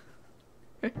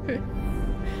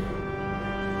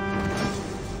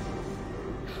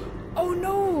 Oh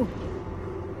no!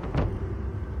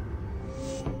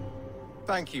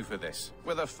 Thank you for this.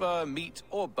 Whether fur, meat,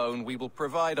 or bone, we will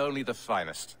provide only the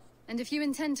finest. And if you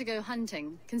intend to go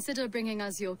hunting, consider bringing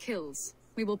us your kills.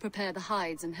 We will prepare the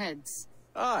hides and heads.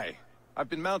 Aye. I've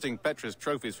been mounting Petra's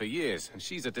trophies for years, and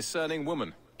she's a discerning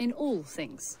woman. In all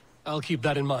things. I'll keep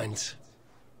that in mind.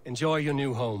 Enjoy your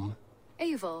new home.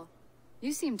 Eivor,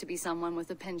 you seem to be someone with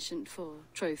a penchant for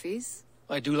trophies.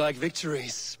 I do like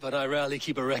victories, but I rarely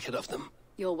keep a record of them.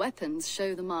 Your weapons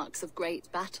show the marks of great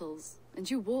battles, and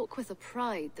you walk with a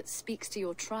pride that speaks to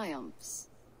your triumphs.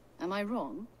 Am I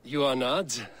wrong? You are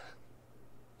not.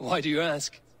 Why do you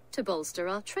ask? To bolster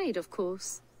our trade, of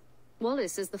course.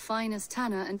 Wallace is the finest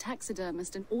tanner and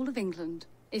taxidermist in all of England.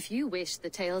 If you wish the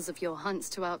tales of your hunts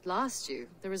to outlast you,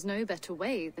 there is no better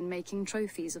way than making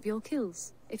trophies of your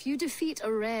kills. If you defeat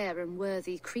a rare and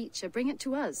worthy creature, bring it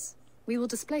to us. We will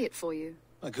display it for you.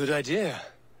 A good idea.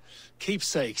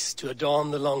 Keepsakes to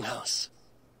adorn the longhouse.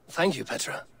 Thank you,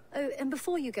 Petra. Oh, and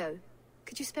before you go,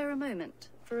 could you spare a moment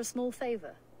for a small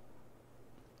favor?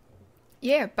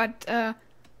 Yeah, but a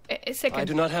second. I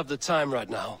do not have the time right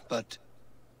now, but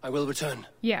I will return.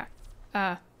 Yeah.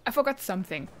 I forgot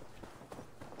something.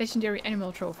 Legendary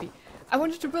animal trophy. I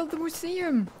wanted to build the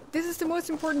museum. This is the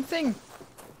most important thing.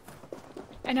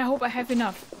 And I hope I have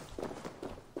enough.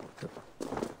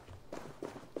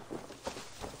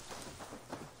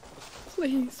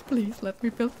 Please, please let me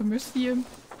build the museum.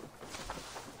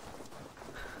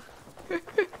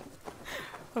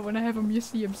 I want to have a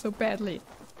museum so badly.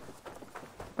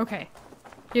 Okay,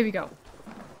 here we go.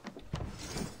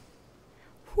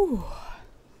 Whew.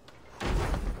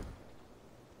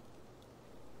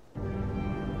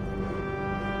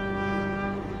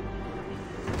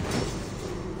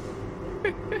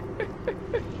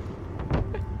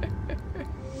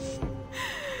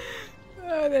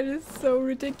 Oh, that is so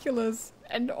ridiculous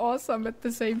and awesome at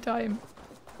the same time.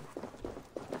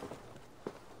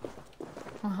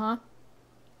 Uh-huh.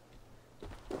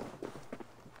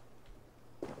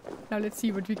 Now let's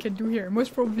see what we can do here.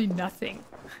 Most probably nothing.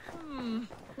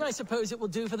 I suppose it will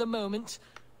do for the moment,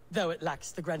 though it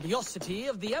lacks the grandiosity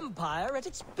of the Empire at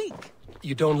its peak.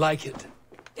 You don't like it?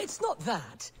 It's not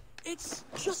that. It's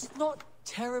just not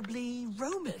terribly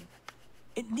Roman.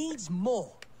 It needs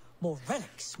more. More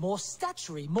relics, more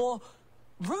statuary, more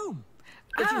Rome.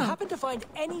 If you happen to find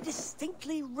any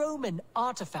distinctly Roman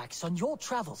artifacts on your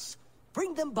travels,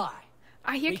 bring them by.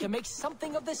 We can make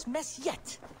something of this mess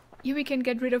yet. Here we can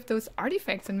get rid of those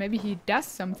artifacts and maybe he does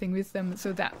something with them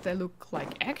so that they look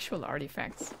like actual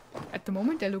artifacts. At the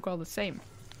moment they look all the same.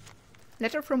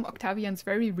 Letter from Octavian's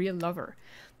very real lover.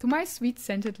 To my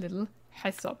sweet-scented little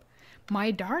Hesop.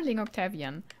 My darling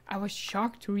Octavian, I was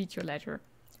shocked to read your letter.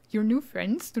 Your new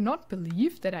friends do not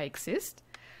believe that I exist?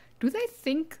 Do they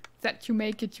think that you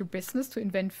make it your business to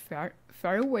invent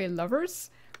faraway lovers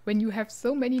when you have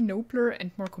so many nobler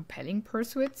and more compelling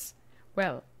pursuits?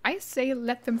 Well, I say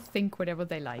let them think whatever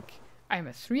they like. I am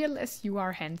as real as you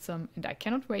are handsome, and I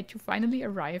cannot wait to finally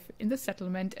arrive in the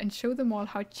settlement and show them all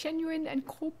how genuine and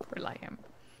corporal I am.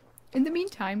 In the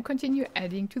meantime, continue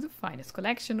adding to the finest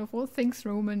collection of all things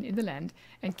Roman in the land,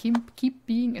 and keep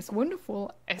being as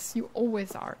wonderful as you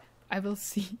always are. I will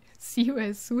see you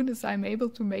as soon as I am able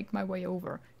to make my way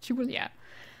over. Julia.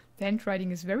 The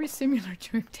handwriting is very similar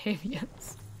to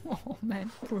Octavian's. Oh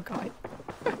man, poor guy.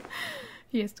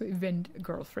 He has to invent a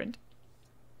girlfriend.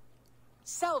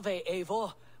 Salve,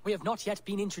 Eivor. We have not yet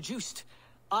been introduced.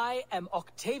 I am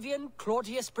Octavian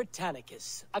Claudius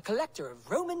Britannicus, a collector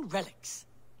of Roman relics.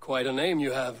 Quite a name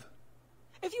you have.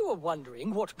 If you are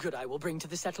wondering what good I will bring to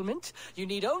the settlement, you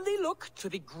need only look to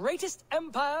the greatest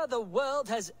empire the world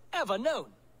has ever known.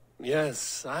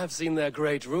 Yes, I've seen their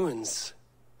great ruins.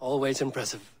 Always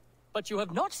impressive. But you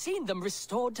have not seen them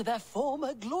restored to their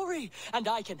former glory, and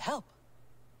I can help.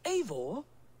 Eivor,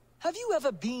 have you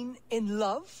ever been in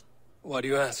love? Why do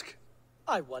you ask?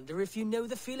 I wonder if you know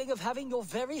the feeling of having your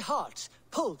very heart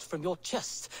pulled from your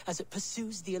chest as it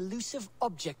pursues the elusive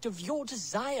object of your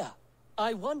desire.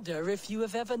 I wonder if you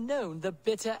have ever known the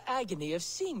bitter agony of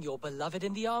seeing your beloved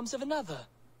in the arms of another.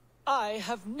 I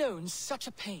have known such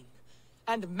a pain,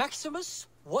 and Maximus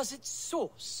was its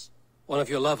source. One of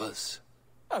your lovers?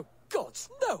 Oh, gods,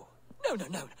 no!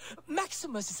 No.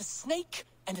 Maximus is a snake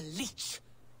and a leech.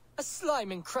 A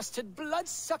slime-encrusted,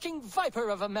 blood-sucking viper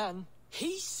of a man.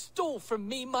 He stole from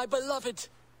me my beloved.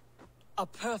 A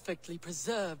perfectly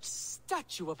preserved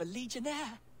statue of a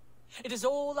legionnaire. It is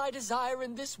all I desire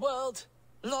in this world.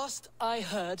 Last I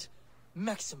heard,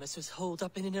 Maximus was holed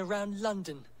up in and around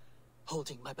London,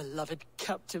 holding my beloved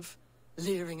captive,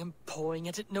 leering and pawing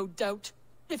at it, no doubt.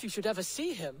 If you should ever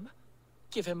see him,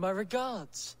 give him my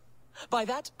regards. By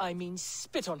that I mean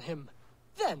spit on him,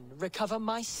 then recover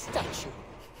my statue.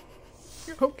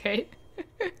 Okay.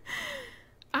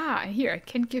 Here, I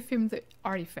can give him the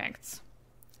artifacts.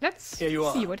 Let's Here you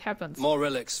see are. what happens. More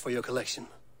relics for your collection.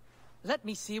 Let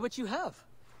me see what you have.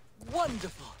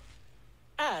 Wonderful.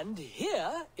 And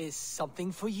here is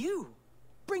something for you.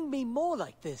 Bring me more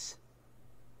like this.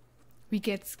 We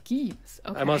get schemes.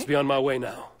 Okay. I must be on my way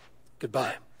now.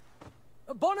 Goodbye.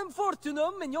 Bonum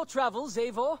fortunum in your travels,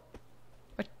 Eivor.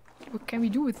 What can we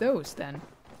do with those, then?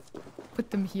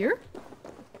 Put them here?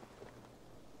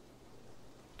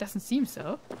 Doesn't seem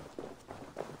so.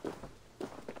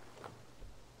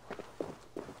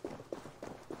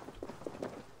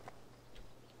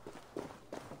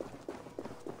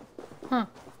 Huh.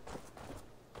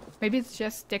 Maybe it's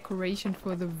just decoration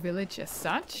for the village as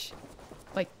such?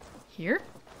 Like, here?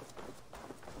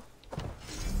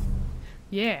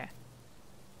 Yeah.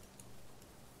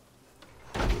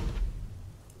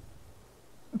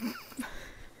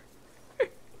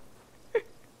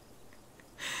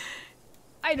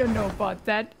 I don't know about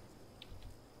that.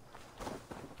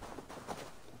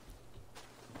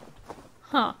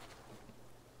 Huh.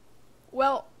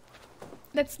 Well,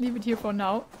 let's leave it here for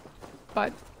now.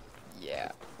 But,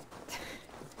 yeah.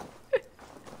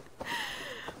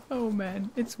 Oh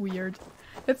man, it's weird.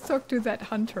 Let's talk to that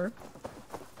hunter.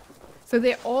 So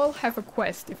they all have a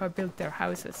quest if I build their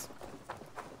houses.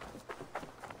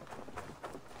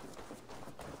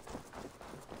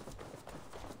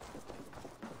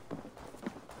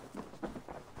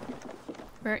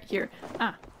 Where? Here.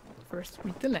 First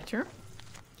read the letter.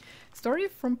 Story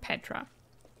from Petra.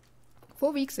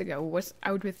 4 weeks ago was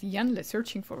out with Janle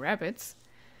searching for rabbits.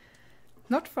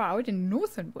 Not far out in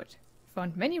northern wood.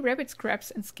 Found many rabbit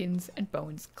scraps and skins and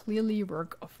bones, clearly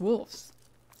work of wolves.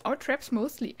 Our traps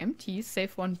mostly empty,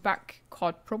 save one buck,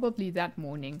 caught probably that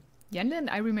morning. Janle and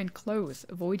I remained close,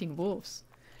 avoiding wolves.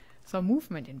 Saw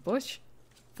movement in bush.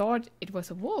 Thought it was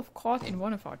a wolf caught in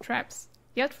one of our traps.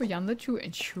 Yelled for Janle to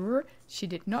ensure she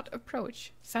did not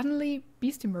approach. Suddenly,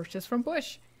 beast emerges from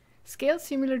bush. Scale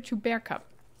similar to bear cub,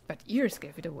 but ears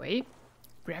gave it away.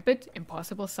 Rabbit,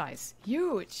 impossible size.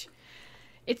 Huge!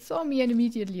 It saw me and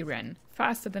immediately ran,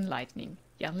 faster than lightning.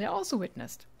 Janle also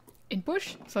witnessed. In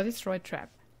bush, saw destroyed trap.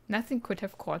 Nothing could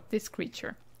have caught this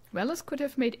creature. Wellers could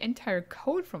have made entire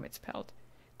coat from its pelt.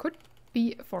 Could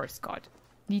be a forest god.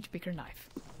 Need bigger knife.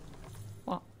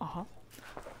 Well,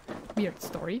 weird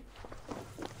story.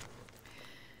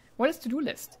 What is to-do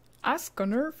list? Ask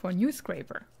Gunnar for new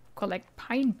scraper. Collect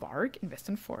pine bark in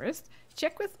Western Forest.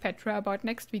 Check with Petra about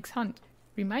next week's hunt.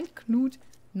 Remind Knut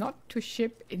not to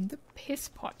ship in the piss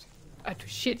pot. To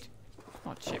shit,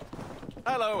 not ship.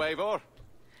 Hello, Eivor.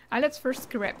 Let's first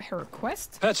grab her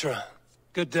request. Petra,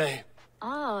 good day.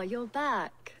 Ah, you're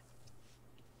back.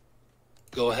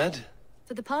 Go ahead.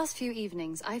 For the past few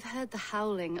evenings, I've heard the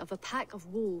howling of a pack of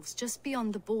wolves just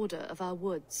beyond the border of our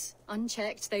woods.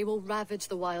 Unchecked, they will ravage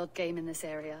the wild game in this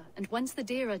area, and once the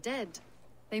deer are dead,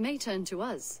 they may turn to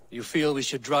us. You feel we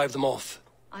should drive them off?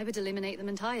 I would eliminate them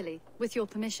entirely, with your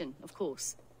permission, of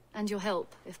course. And your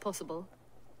help, if possible.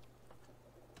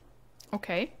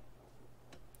 Okay.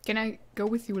 Can I go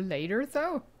with you later,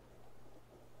 though?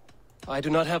 I do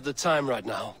not have the time right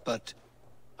now, but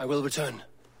I will return.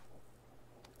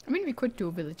 I mean, we could do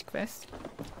a village quest,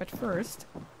 but first,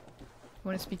 I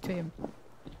want to speak to him.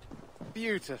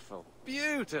 Beautiful,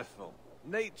 beautiful.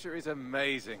 Nature is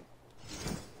amazing.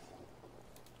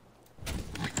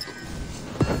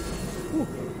 Ooh.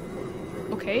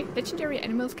 Okay, legendary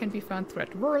animals can be found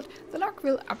throughout the world. The log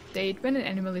will update when an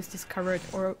animal is discovered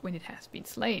or when it has been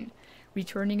slain.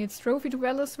 Returning its trophy to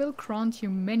dwellers will grant you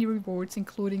many rewards,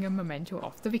 including a memento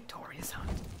of the victorious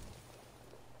hunt.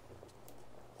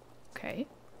 Okay.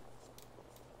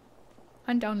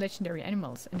 Hunt down legendary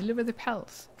animals and deliver the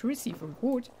pelts to receive a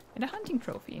reward and a hunting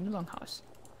trophy in the longhouse.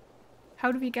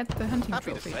 How do we get the hunting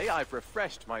Happy trophy? to say I've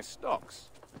refreshed my stocks.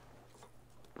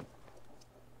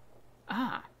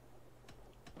 Ah.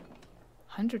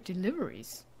 100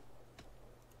 deliveries.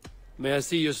 May I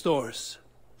see your stores?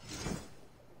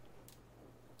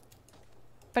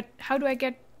 But how do I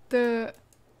get the...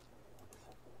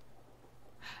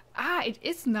 Ah, it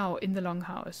is now in the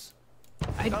longhouse.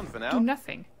 I Done for now. do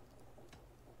nothing.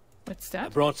 What's that? I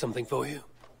brought something for you.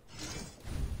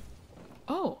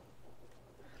 Oh.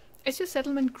 As your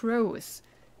settlement grows,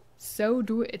 so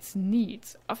do its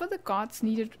needs. Offer the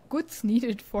goods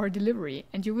needed for delivery,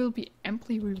 and you will be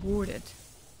amply rewarded.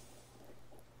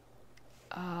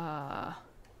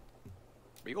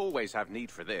 We always have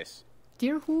need for this.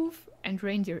 Deer hoof and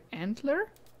reindeer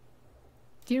antler.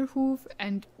 Deer hoof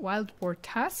and wild boar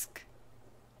tusk.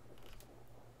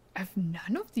 I have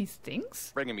none of these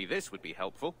things. Bringing me this would be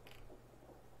helpful.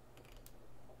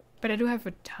 But I do have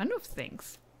a ton of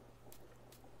things.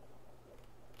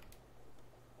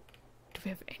 Do we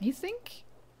have anything?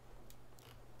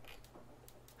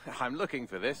 I'm looking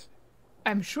for this.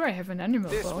 I'm sure I have an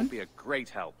animal This bone. would be a great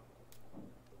help.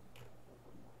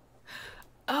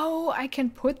 Oh, I can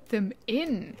put them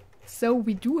in. So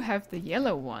we do have the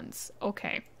yellow ones.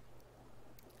 Okay.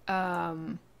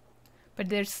 But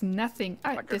there's nothing. Ah,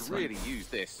 I could this really one. use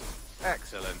this.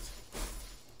 Excellent.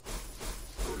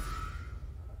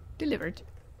 Delivered.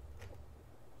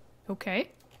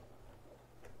 Okay.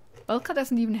 Belka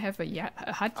doesn't even have a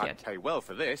hut I'd yet. pay well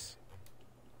for this.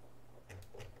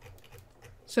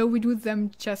 So we do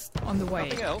them just on the way.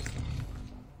 Nothing else?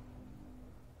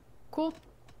 Cool.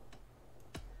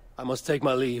 I must take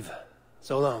my leave.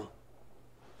 So long.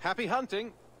 Happy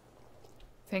hunting.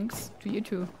 Thanks to you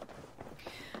too.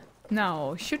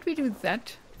 Now, should we do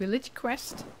that village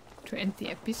quest to end the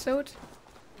episode?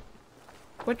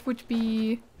 What would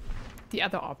be the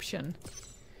other option?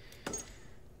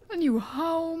 A new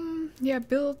home. Yeah,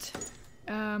 build.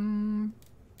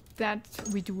 That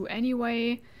we do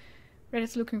anyway. Red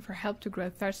is looking for help to grow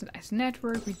Thousand Eyes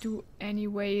network. We do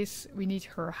anyways. We need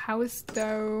her house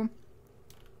though.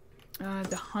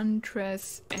 The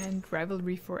Huntress and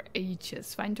Rivalry for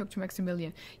Ages. Fine, talk to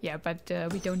Maximilian. Yeah, but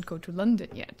we don't go to London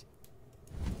yet.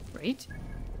 Right?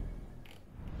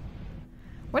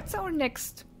 What's our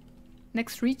next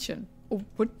region? Or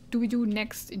what do we do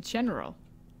next in general?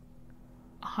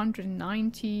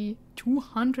 190,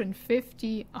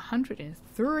 250,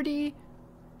 130.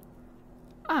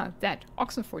 Ah, that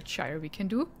Oxenfordshire we can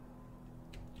do.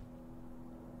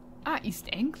 Ah, East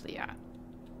Anglia.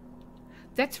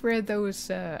 That's where those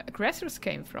aggressors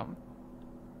came from.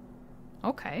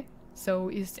 Okay, so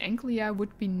East Anglia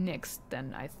would be next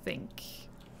then, I think.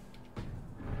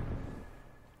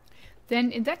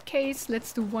 Then in that case,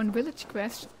 let's do one village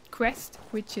quest,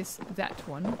 which is that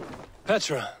one.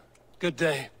 Petra, good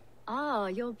day. Ah,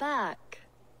 you're back.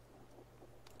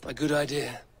 A good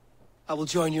idea. I will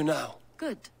join you now.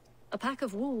 Good. A pack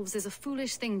of wolves is a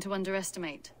foolish thing to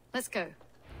underestimate. Let's go.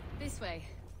 This way.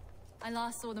 I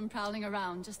last saw them prowling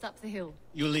around just up the hill.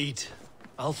 You lead.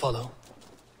 I'll follow.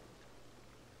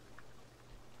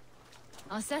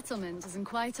 Our settlement is in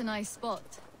quite a nice spot.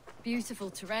 Beautiful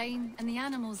terrain, and the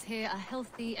animals here are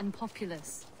healthy and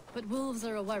populous. But wolves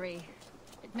are a worry.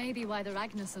 It may be why the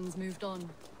Ragnarsons moved on.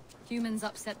 Humans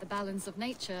upset the balance of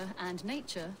nature, and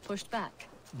nature pushed back.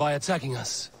 By attacking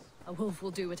us. A wolf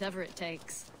will do whatever it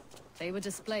takes. They were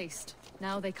displaced.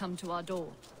 Now they come to our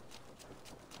door.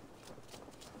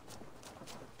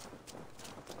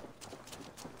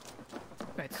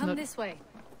 Right, Come this way.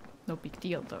 No big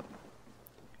deal though.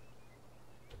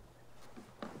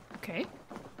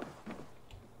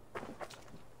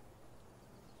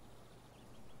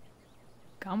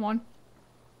 Come on.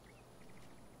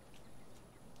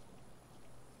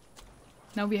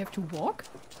 Now we have to walk?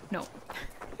 No.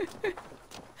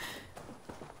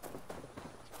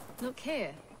 Look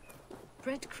here.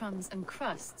 Breadcrumbs and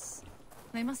crusts.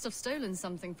 They must have stolen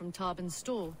something from Tarbin's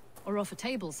store, or off a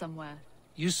table somewhere.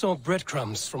 You saw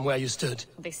breadcrumbs from where you stood.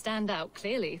 They stand out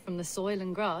clearly from the soil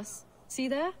and grass. See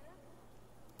there?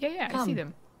 Yeah, Come, I see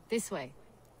them. This way.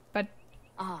 But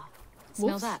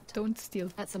smell wolves that? don't steal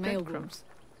That's a male breadcrumbs. wolf,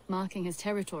 marking his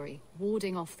territory,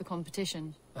 warding off the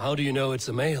competition. How do you know it's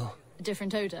a male? A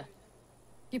different odor.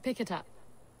 You pick it up.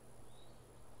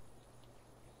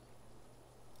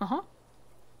 Uh-huh.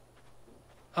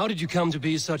 How did you come to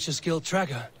be such a skilled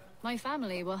tracker? My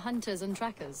family were hunters and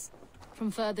trackers.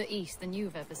 From further east than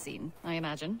you've ever seen, I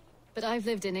imagine. But I've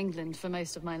lived in England for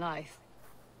most of my life.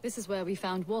 This is where we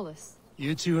found Wallace.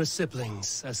 You two are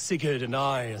siblings, as Sigurd and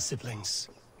I are siblings.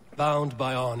 Bound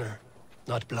by honor,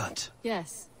 not blood.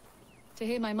 Yes. To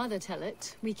hear my mother tell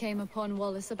it, we came upon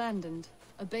Wallace abandoned.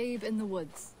 A babe in the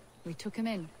woods. We took him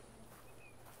in.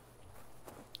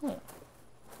 Oh.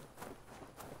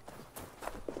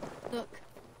 Look.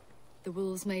 The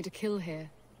wolves made a kill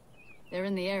here. They're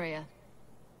in the area.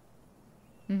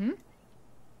 Mm-hmm.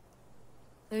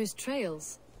 Those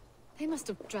trails. They must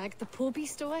have dragged the poor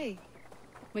beast away.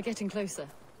 We're getting closer.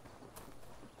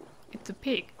 It's a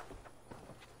pig.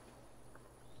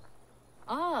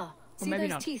 Ah, see maybe those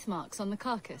not. teeth marks on the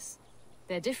carcass?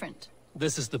 They're different.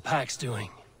 This is the pack's doing,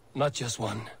 not just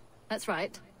one. That's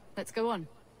right. Let's go on.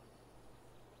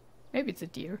 Maybe it's a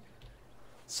deer.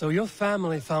 So your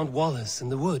family found Wallace in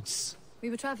the woods. We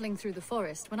were traveling through the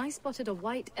forest when I spotted a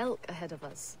white elk ahead of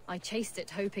us. I chased it,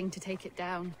 hoping to take it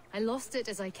down. I lost it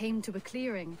as I came to a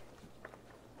clearing.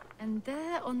 And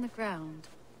there on the ground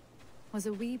was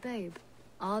a wee babe,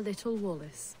 our little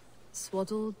Wallace,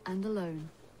 swaddled and alone.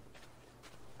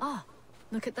 Ah,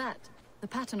 look at that. The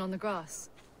pattern on the grass.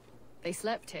 They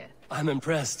slept here. I'm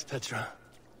impressed, Petra.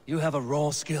 You have a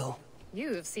raw skill.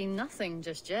 You have seen nothing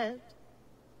just yet.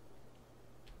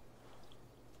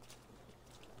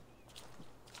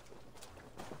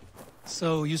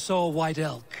 So you saw a white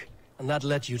elk, and that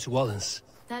led you to Wallace.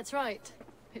 That's right.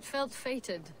 It felt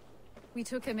fated. We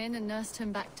took him in and nursed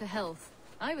him back to health.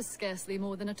 I was scarcely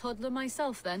more than a toddler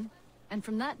myself then. And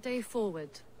from that day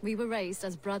forward, we were raised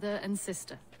as brother and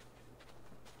sister.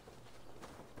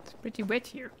 It's pretty wet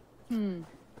here.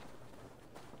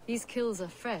 These kills are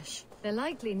fresh. They're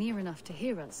likely near enough to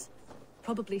hear us.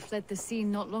 Probably fled the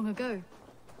scene not long ago.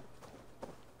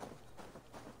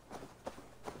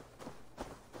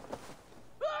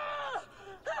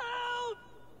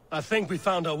 I think we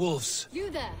found our wolves. You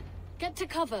there! Get to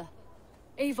cover!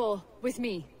 Eivor, with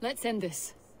me. Let's end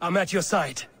this. I'm at your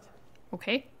side.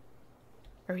 Okay.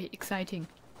 Very exciting.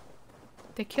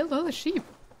 They killed all the sheep.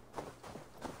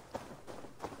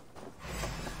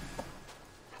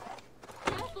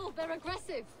 Careful, they're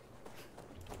aggressive!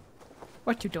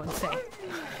 What you don't say.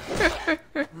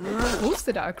 Wolves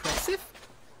that are aggressive?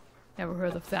 Never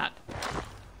heard of that.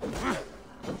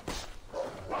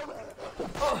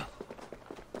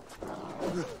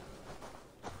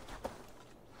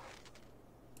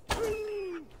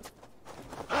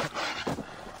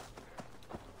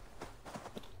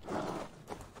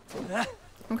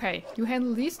 Okay, you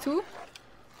handle these two.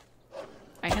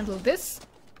 I handle this.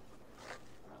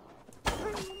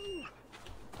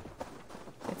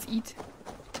 Let's eat.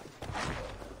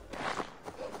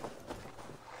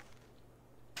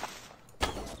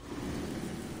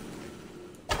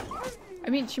 I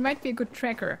mean, she might be a good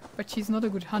tracker, but she's not a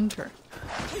good hunter.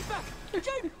 Get back!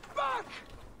 Get back!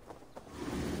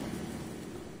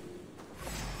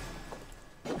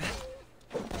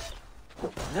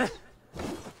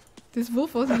 This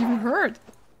wolf wasn't even hurt.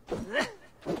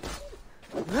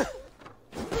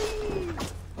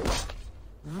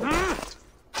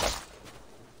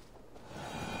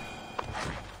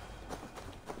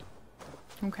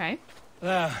 Okay.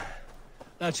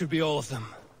 That should be all of them.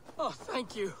 Oh,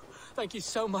 thank you. Thank you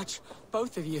so much,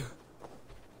 both of you.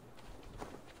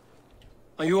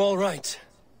 Are you all right?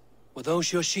 Were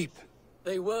those your sheep?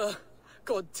 They were.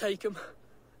 God take them.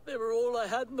 They were all I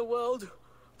had in the world.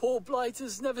 Poor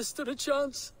blighters never stood a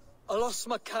chance. I lost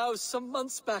my cows some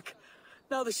months back.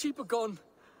 Now the sheep are gone.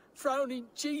 Frowning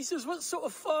Jesus, what sort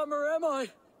of farmer am I?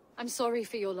 I'm sorry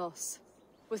for your loss.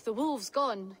 With the wolves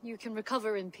gone, you can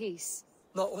recover in peace.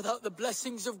 Not without the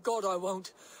blessings of God I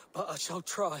won't, but I shall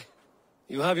try.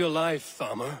 You have your life,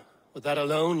 farmer. With that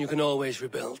alone, you can always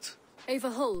rebuild.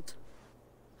 Eivor, hold.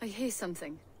 I hear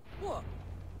something. What?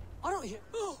 I don't hear...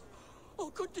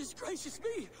 Oh, goodness gracious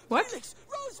me! What? Felix,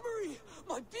 Rosemary,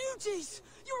 my beauties!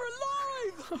 You're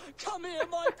alive! Come here,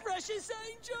 my precious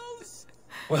angels!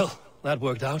 Well, that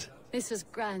worked out. This was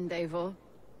grand, Eivor.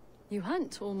 You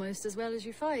hunt almost as well as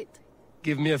you fight.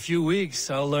 Give me a few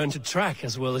weeks, I'll learn to track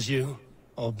as well as you.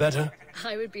 Or better.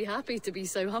 I would be happy to be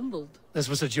so humbled. This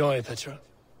was a joy, Petra.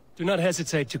 Do not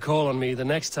hesitate to call on me the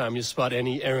next time you spot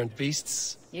any errant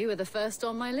beasts. You were the first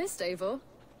on my list, Eivor.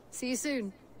 See you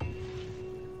soon.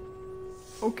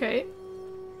 Okay.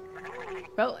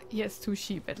 Well, he has 2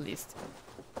 sheep at least.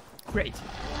 Great.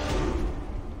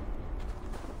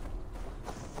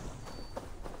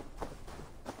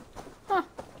 Huh.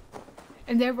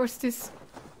 And there was this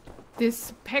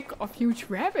pack of huge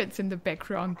rabbits in the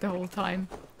background the whole time.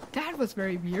 That was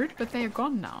very weird, but they are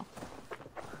gone now.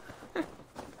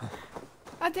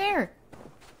 Ah, there!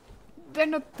 They're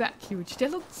not that huge. They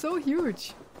look so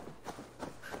huge.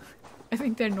 I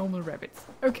think they're normal rabbits.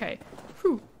 Okay.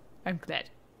 Whew. I'm glad.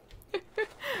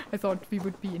 I thought we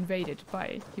would be invaded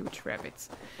by huge rabbits.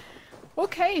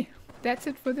 Okay. That's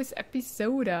it for this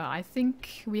episode. I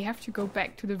think we have to go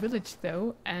back to the village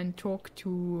though and talk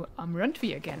to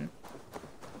Rundvi again.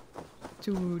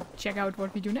 To check out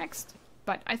what we do next.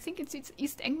 But I think it's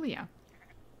East Anglia.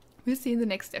 We'll see you in the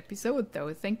next episode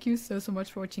though. Thank you so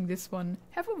much for watching this one.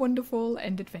 Have a wonderful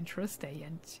and adventurous day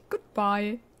and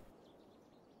goodbye.